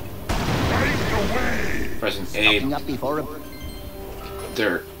pressing A Up before a...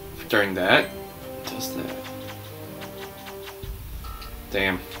 during that does that.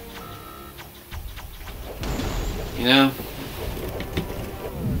 Damn. You know,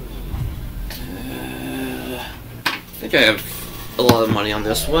 I think I have a lot of money on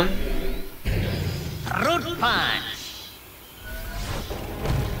this one. Root punch.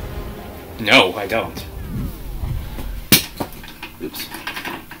 No, I don't. Oops.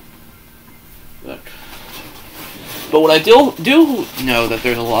 But what I do know that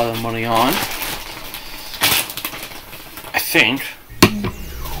there's a lot of money on, I think.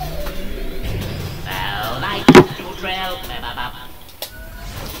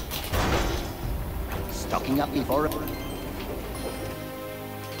 Stocking up before a...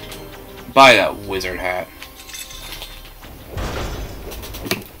 Buy that wizard hat.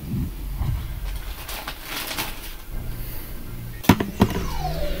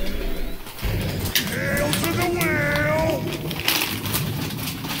 Hail to the wheel!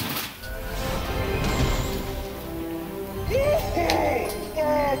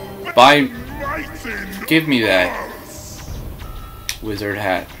 Buy... Give me that wizard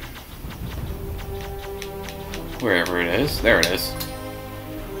hat. Wherever it is. There it is.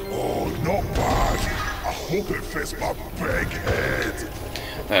 Oh, not bad. I hope it fits my big head.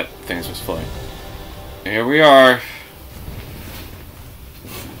 That thing's just flying. Here we are.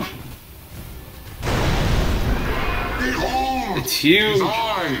 Behold! It's huge. It's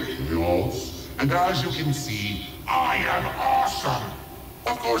I, Chaos. And as you can see, I am awesome.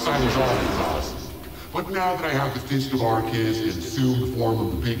 Of course I was always awesome. But now that I have the Fist of Arceus and assume the form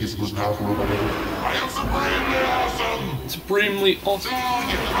of the biggest, most powerful robot ever, I am supremely awesome! Supremely awesome. So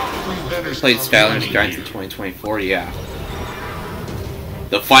you probably better Played stop Skylanders running Giants here. in 2024, yeah.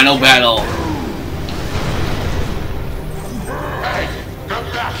 The final battle. Hey, come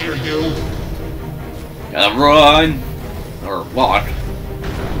back here, you! Gotta run! Or walk.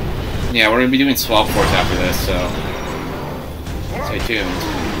 Yeah, we're gonna be doing Swap Force after this, so stay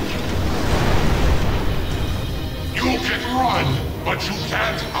tuned. You can run, but you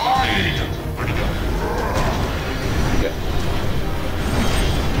can't hide! Where'd he go? Yeah.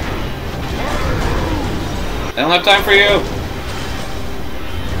 I don't have time for you!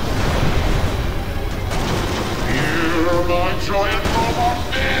 Here, my giant robot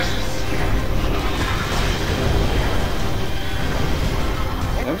fists!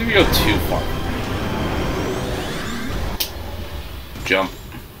 I don't think we go too far. Jump.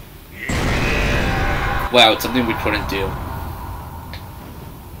 Wow, it's something we couldn't do.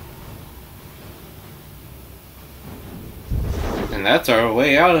 And that's our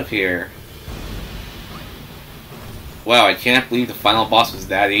way out of here. Wow, I can't believe the final boss was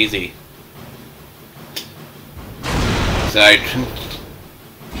that easy. Side.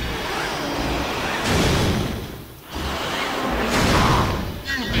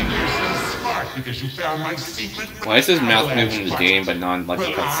 Because you found my secret. Why is his mouth moving in the game but not like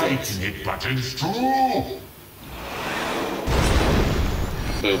Well, the I can cutscenes? hit buttons too.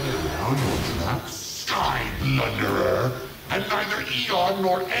 Boop. Now you're trapped, Sky Blunderer, and neither Eon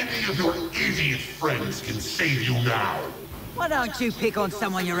nor any of your idiot friends can save you now. Why don't you pick on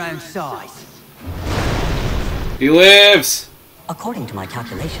someone your own size? He lives! According to my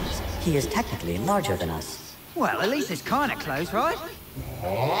calculations, he is technically larger than us. Well, at least it's kind of close, right?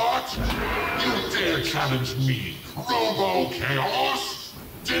 What? You dare challenge me, Robo Chaos?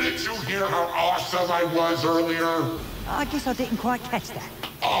 Didn't you hear how awesome I was earlier? I guess I didn't quite catch that.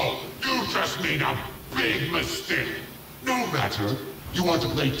 Oh, you just made a big mistake. No matter. You want to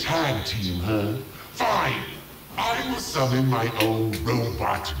play tag team, huh? Fine. I will summon my own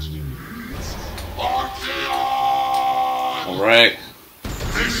robot minions. Arceus! Alright.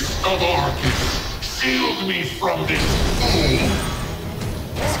 Fist of Arceus, shield me from this fool!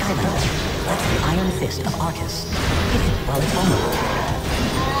 Skylanders, that's the Iron Fist of Arceus. Hit it while it's vulnerable.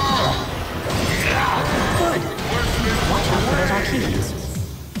 Good. Watch out for those Archeans.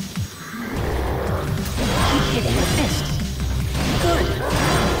 Keep hitting the fist.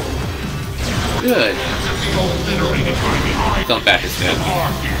 Good. Thumpback is dead.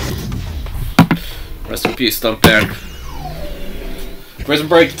 Rest in peace, Thumpback. Prison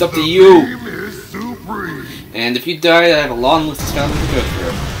Break, it's up to you! And if you die, I have a long list of Skylanders to go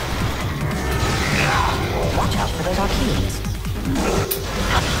through. Watch out for those Archeans.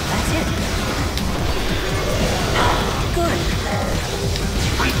 That's it. Good.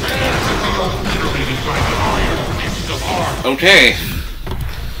 Okay.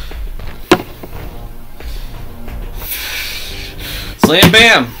 Slam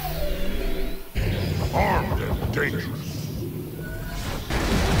bam!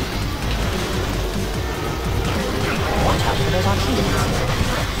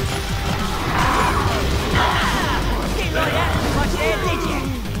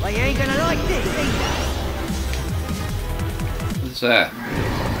 What's that?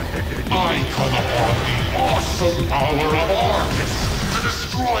 I come upon the awesome power of Arcus to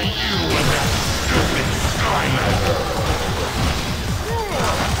destroy you and that stupid Skylander.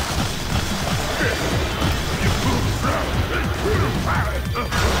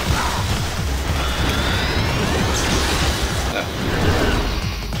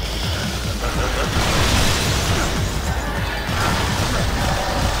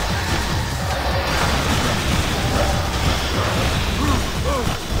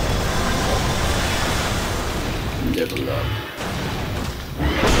 Level up.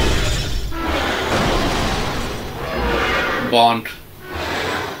 Bonk.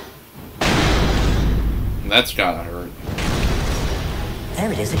 That's gotta hurt.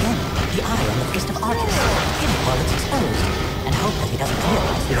 There it is again. The eye on the fist of Arcus. Hit it while it's exposed. And hope that he doesn't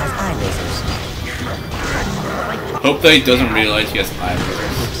realize he has eye lasers. Hope that he doesn't realize he has eye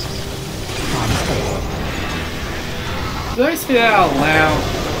lasers. Did I say that out loud?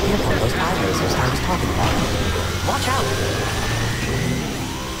 Here come those eye lasers I was talking about. Watch out!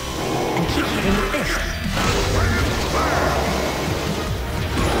 And keep hitting the fist.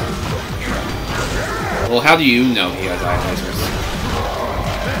 Well, how do you know he has eye lasers?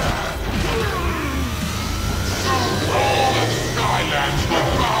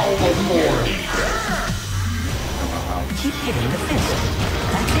 Keep hitting the fist.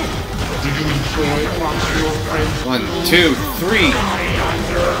 That's it. Did you enjoy watching your friends? 1, 2, 3.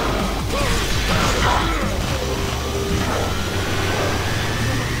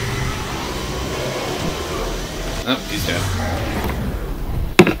 Oh, he's dead.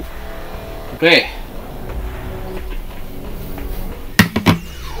 Okay.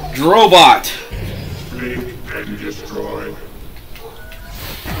 Drobot. Blink and destroy.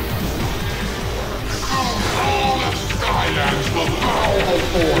 Skylands will bow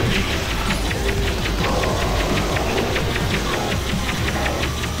before me.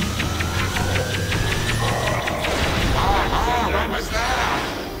 What was that?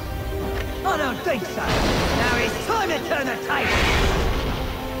 I don't think so. Now it's time to turn the table.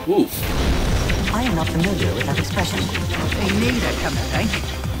 Oof. I am not familiar with that expression. Me neither, come to think.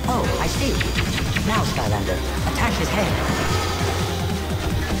 Oh, I see. Now, Skylander, attack his head.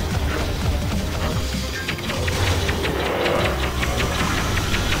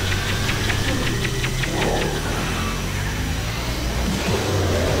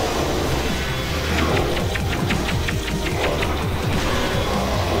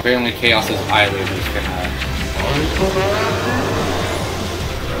 Apparently Chaos's eye lasers can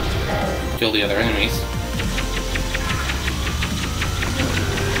kill the other enemies.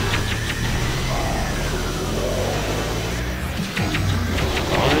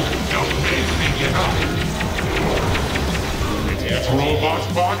 It's robot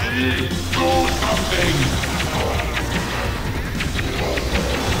body. Do something.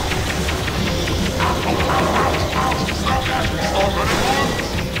 Stop that. Stop it.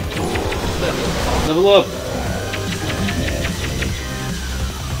 Level up.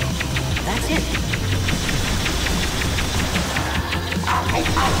 That's it.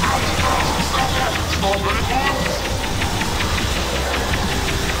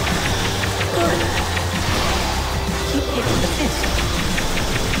 Good. Keep hitting the fist.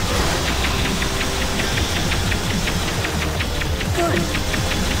 Good.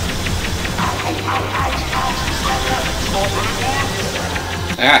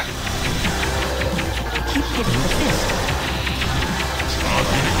 Ah. Keep hitting the fist.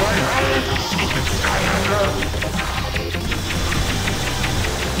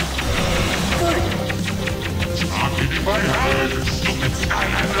 Good.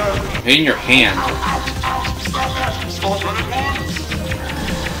 In your hand.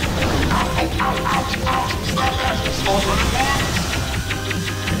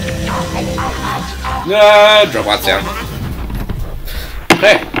 No, Drobot's down.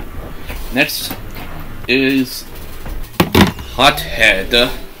 Okay. Next is Hothead. Hey,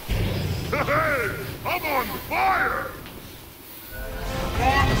 I'm on fire!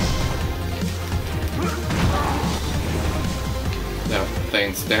 That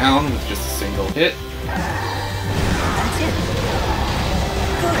thing's down with just a single hit. That's it.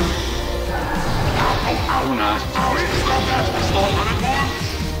 Good. Or not.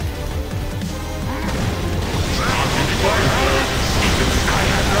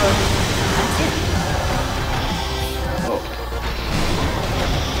 That's it. Oh.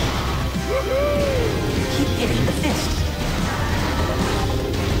 Keep hitting the fist.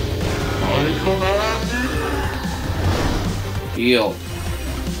 Heal.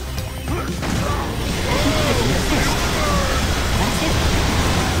 Keep hitting the fist. That's it.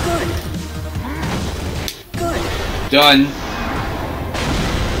 Good. Good. Done.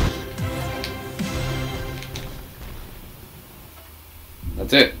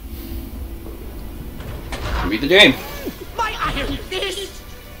 That's it. Beat the game. My iron fist!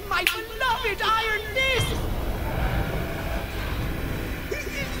 My beloved iron fist!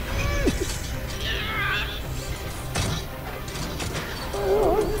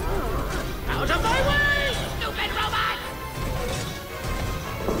 Out of my way, stupid robot!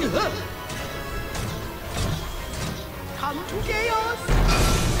 Come to chaos!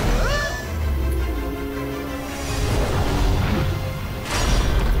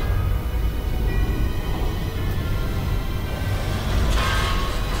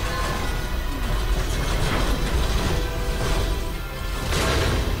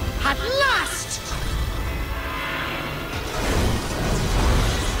 At last!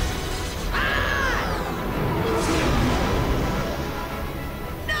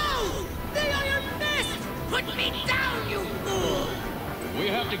 No! The Iron Fist! Put me down, you fool! We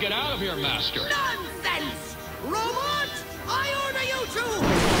have to get out of here, Master. Nonsense! Robot! I order you to...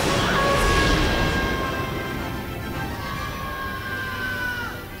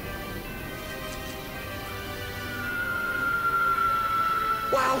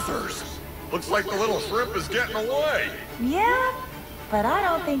 Wowzers! Looks like the little shrimp is getting away. Yeah, but I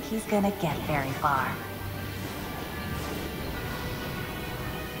don't think he's gonna get very far.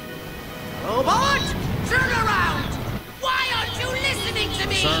 Robot! Turn around! Why aren't you listening to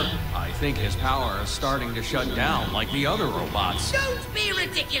me? Sir, I think his power is starting to shut down like the other robots. Don't be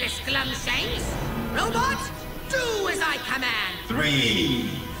ridiculous, Glumshanks! Robot, do as I command! 3.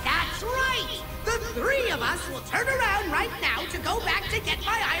 That's right! The 3 of us will turn around right now to go back to get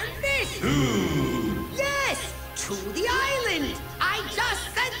my Iron Fist! 2. Yes! To the island! I just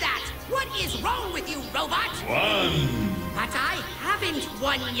said that! What is wrong with you, robot? 1. But I haven't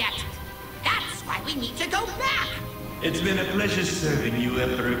won yet! That's why we need to go back! It's been a pleasure serving you,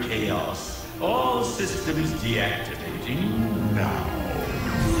 Emperor Chaos. All systems deactivating now.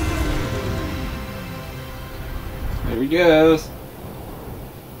 There he goes.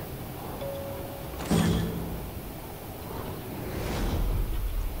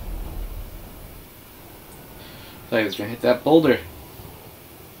 Thought he was gonna hit that boulder,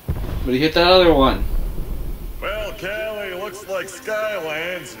 but he hit that other one. Well, Callie, looks like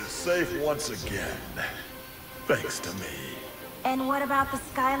Skylands is safe once again. Thanks to me. And what about the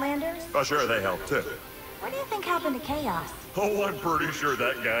Skylanders? Oh, sure, they helped too. What do you think happened to Chaos? Oh, I'm pretty sure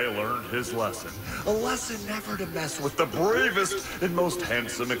that guy learned his lesson. A lesson never to mess with the bravest and most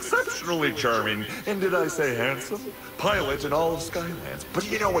handsome, exceptionally charming, and did I say handsome? Pilot in all of Skylands. But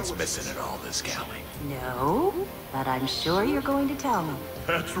you know what's missing in all this, Callie? No, but I'm sure you're going to tell me.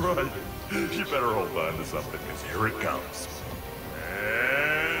 That's right. You better hold on to something, because here it comes.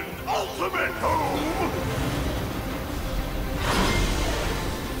 And ultimate home!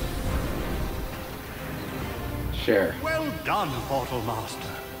 Sure. Well done, Portal Master.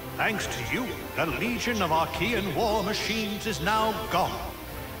 Thanks to you, the Legion of Archean war machines is now gone,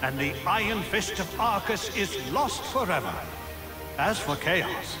 and the Iron Fist of Arcus is lost forever. As for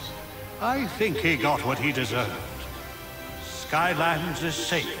Chaos, I think he got what he deserved. Skylands is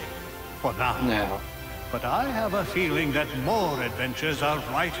safe, for now. Now. But I have a feeling that more adventures are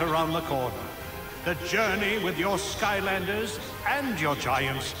right around the corner. The journey with your Skylanders and your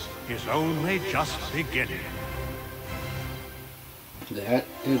giants is only just beginning. That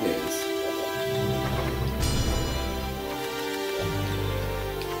it is.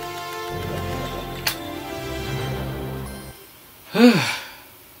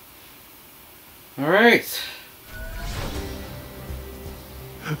 All right.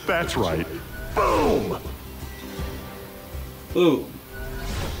 That's right. Boom! Boom.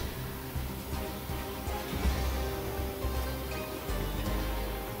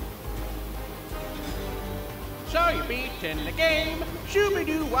 So you beaten the game,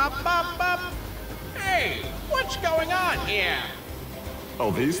 shooby-doo-wop-bop-bop. Hey, what's going on here?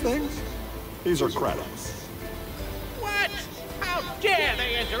 Oh, these things? These are credits. What? How dare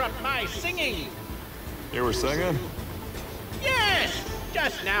they interrupt my singing? You were singing? Yes,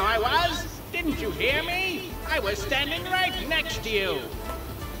 just now I was. Didn't you hear me? I was standing right next to you.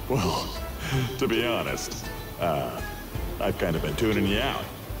 Well, to be honest, I've kind of been tuning you out.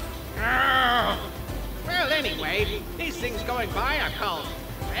 Oh. Well, anyway, these things going by are called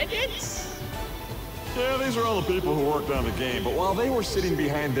credits? Yeah, these are all the people who worked on the game, but while they were sitting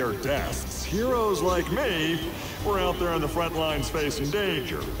behind their desks, heroes like me were out there on the front lines facing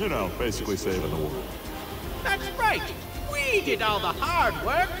danger. You know, basically saving the world. That's right. We did all the hard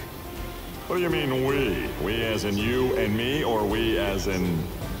work. What do you mean we? We as in you and me, or we as in,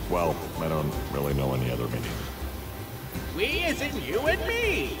 well, I don't really know any other meaning. We as in you and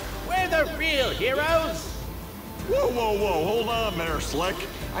me. We're the real heroes. Whoa, hold on there, Slick.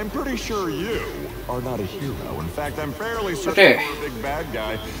 I'm pretty sure you are not a hero. In fact, I'm fairly certain you're a big bad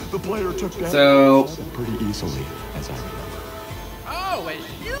guy. The player took down pretty easily, as I remember. Oh,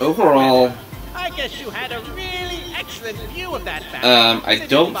 as you overall, I guess you had a really excellent view of that battle. I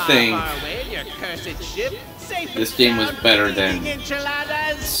don't think this game was better than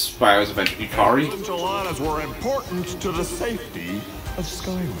Spyro's Adventure Ikari. Enchiladas were important to the safety of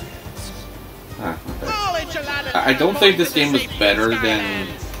Skylanders. I don't think this game was better than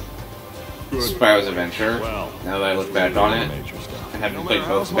Spyro's Adventure. Now that I look back on it, I haven't played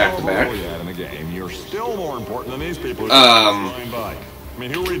both back to back. In the game, you're still more important than these people. I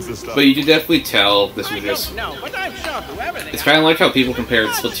mean, who reads this stuff? But you can definitely tell this was just. It's kind of like how people compared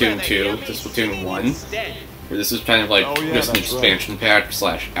Splatoon 2 to Splatoon 1, where this is kind of like just an expansion pack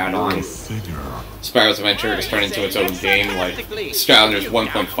 / add-on. Spyro's Adventure just turned into its own game, like Skylanders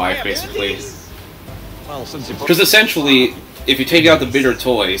 1.5 basically. Because essentially, if you take out the bigger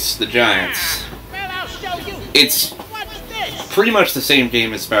toys, the giants, it's pretty much the same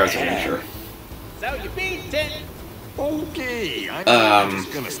game as Spyro's Adventure. So you beat it. Okay, I'm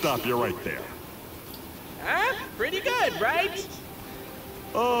just gonna stop you right there. Huh? Pretty good, right?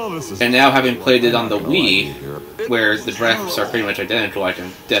 Oh, this is. And now, having played it on the Wii, where the graphics are pretty much identical, I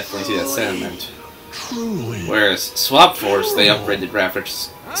can definitely see that sentiment. Whereas Swap Force, they upgraded the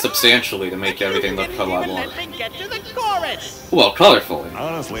graphics substantially to make everything look a lot more, well, colorful and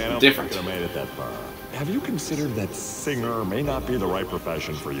honestly, I don't different. think I made it that far. Have you considered that singer may not be the right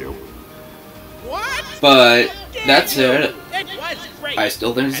profession for you? What? But that said, It was great. I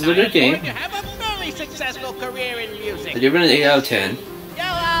still think this is a good game. To have a very successful career in music. I give it an 8 out of 10.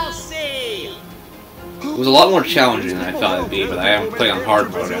 I'll see. It was a lot more challenging than I thought it'd be, but I haven't played on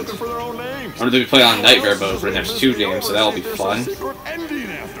hard mode. I'm going to be playing on Nightmare mode for the next 2 games, so that'll be fun.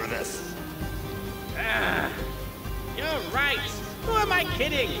 You're right. Who am I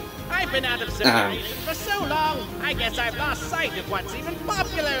kidding? I've been out of circulation for so long, I guess I've lost sight of what's even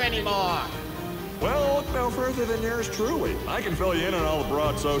popular anymore. Well, look no further than yours truly. I can fill you in on all the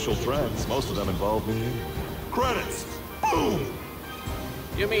broad social trends. Most of them involve me anyway. Credits. Boom!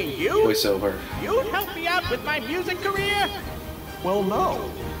 You mean you? Voiceover. You'd help me out with my music career? Well, no.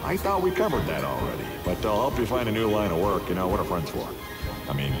 I thought we covered that already. But I'll help you find a new line of work. You know, what are friends for?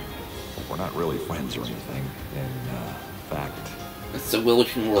 I mean, we're not really friends or anything. In fact... It's the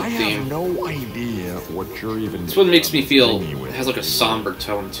Willoking World I theme. have no idea what you're even... This one makes me feel... It has like a somber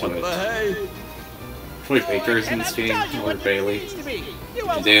tone to it. Hey? Troy Baker's in this game, Lord Bailey,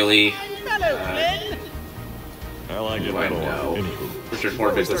 Daly, I like it. I know. Richard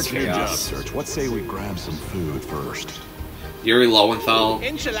Morbius as Chaos. Search. What say we grab some food first? Yuri Lowenthal,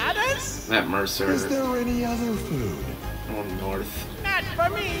 Enchiladas? Matt Mercer. Is there any other food? North. Not for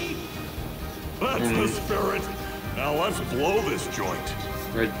me. That's the spirit. Now let's blow this joint.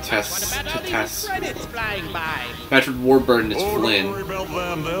 Red Tess. Credits flying by. Patrick Warburton is Flynn.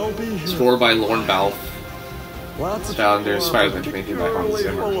 Scored by Lorne Balfe. Skylanders, Spyro's Adventure, making by Hans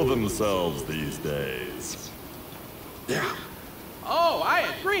Zimmer. Full of themselves these days. Yeah. Oh, I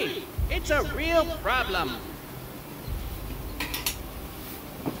agree. It's a real problem.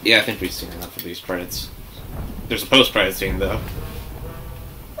 Yeah, I think we've seen enough of these credits. There's a post-credit scene, though.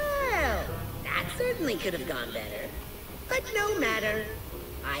 Well, that certainly could have gone better. But no matter.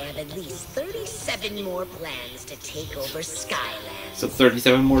 I have at least 37 more plans to take over Skylanders. So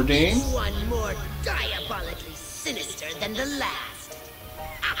 37 more games? One more diabolically sinister than the last.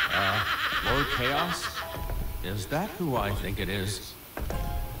 Lord Chaos? Is that who I think it is?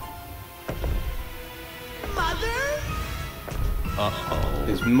 Mother? Uh-oh.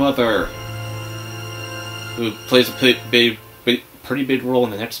 His mother, who plays a pretty big role in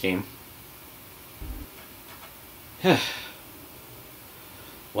the next game.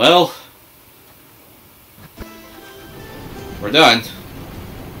 Well, we're done.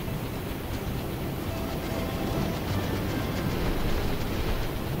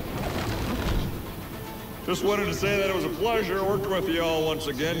 Just wanted to say that it was a pleasure working with you all once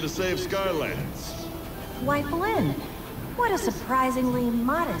again to save Skylands. Why, Flynn, what a surprisingly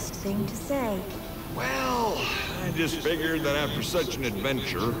modest thing to say. Well, I just figured that after such an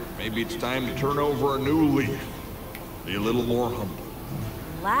adventure, maybe it's time to turn over a new leaf. Be a little more humble.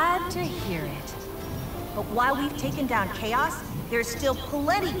 Glad to hear it. But while we've taken down Chaos, there's still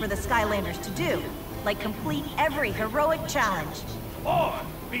plenty for the Skylanders to do. Like complete every heroic challenge. Or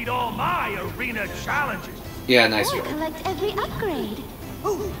beat all my arena challenges. Yeah, nice Or job. collect every upgrade.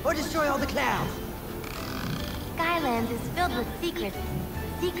 Ooh, or destroy all the clouds. Skylands is filled with secrets.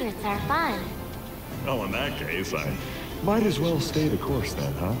 Secrets are fun. Well, in that case, I might as well stay the course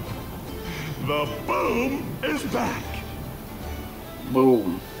then, huh? The boom is back.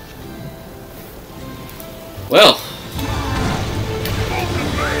 Boom. Well,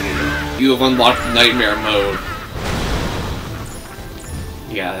 you have unlocked Nightmare Mode.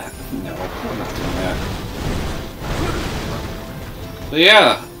 Yeah, no, I'm not doing that. But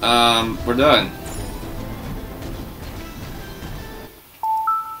yeah, we're done.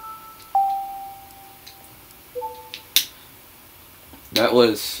 That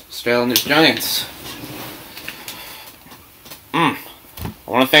was Skylanders Giants. I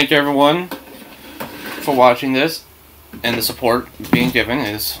want to thank everyone for watching this, and the support being given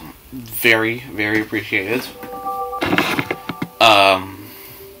is very, very appreciated.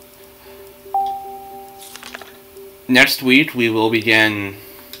 Next week we will begin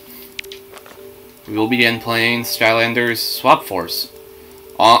playing Skylanders Swap Force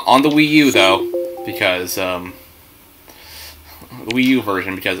on the Wii U, though, because the Wii U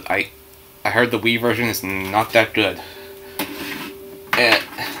version, because I heard the Wii version is not that good.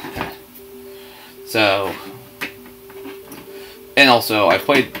 So, and also I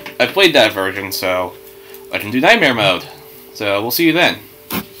played that version, so I can do Nightmare Mode. So we'll see you then.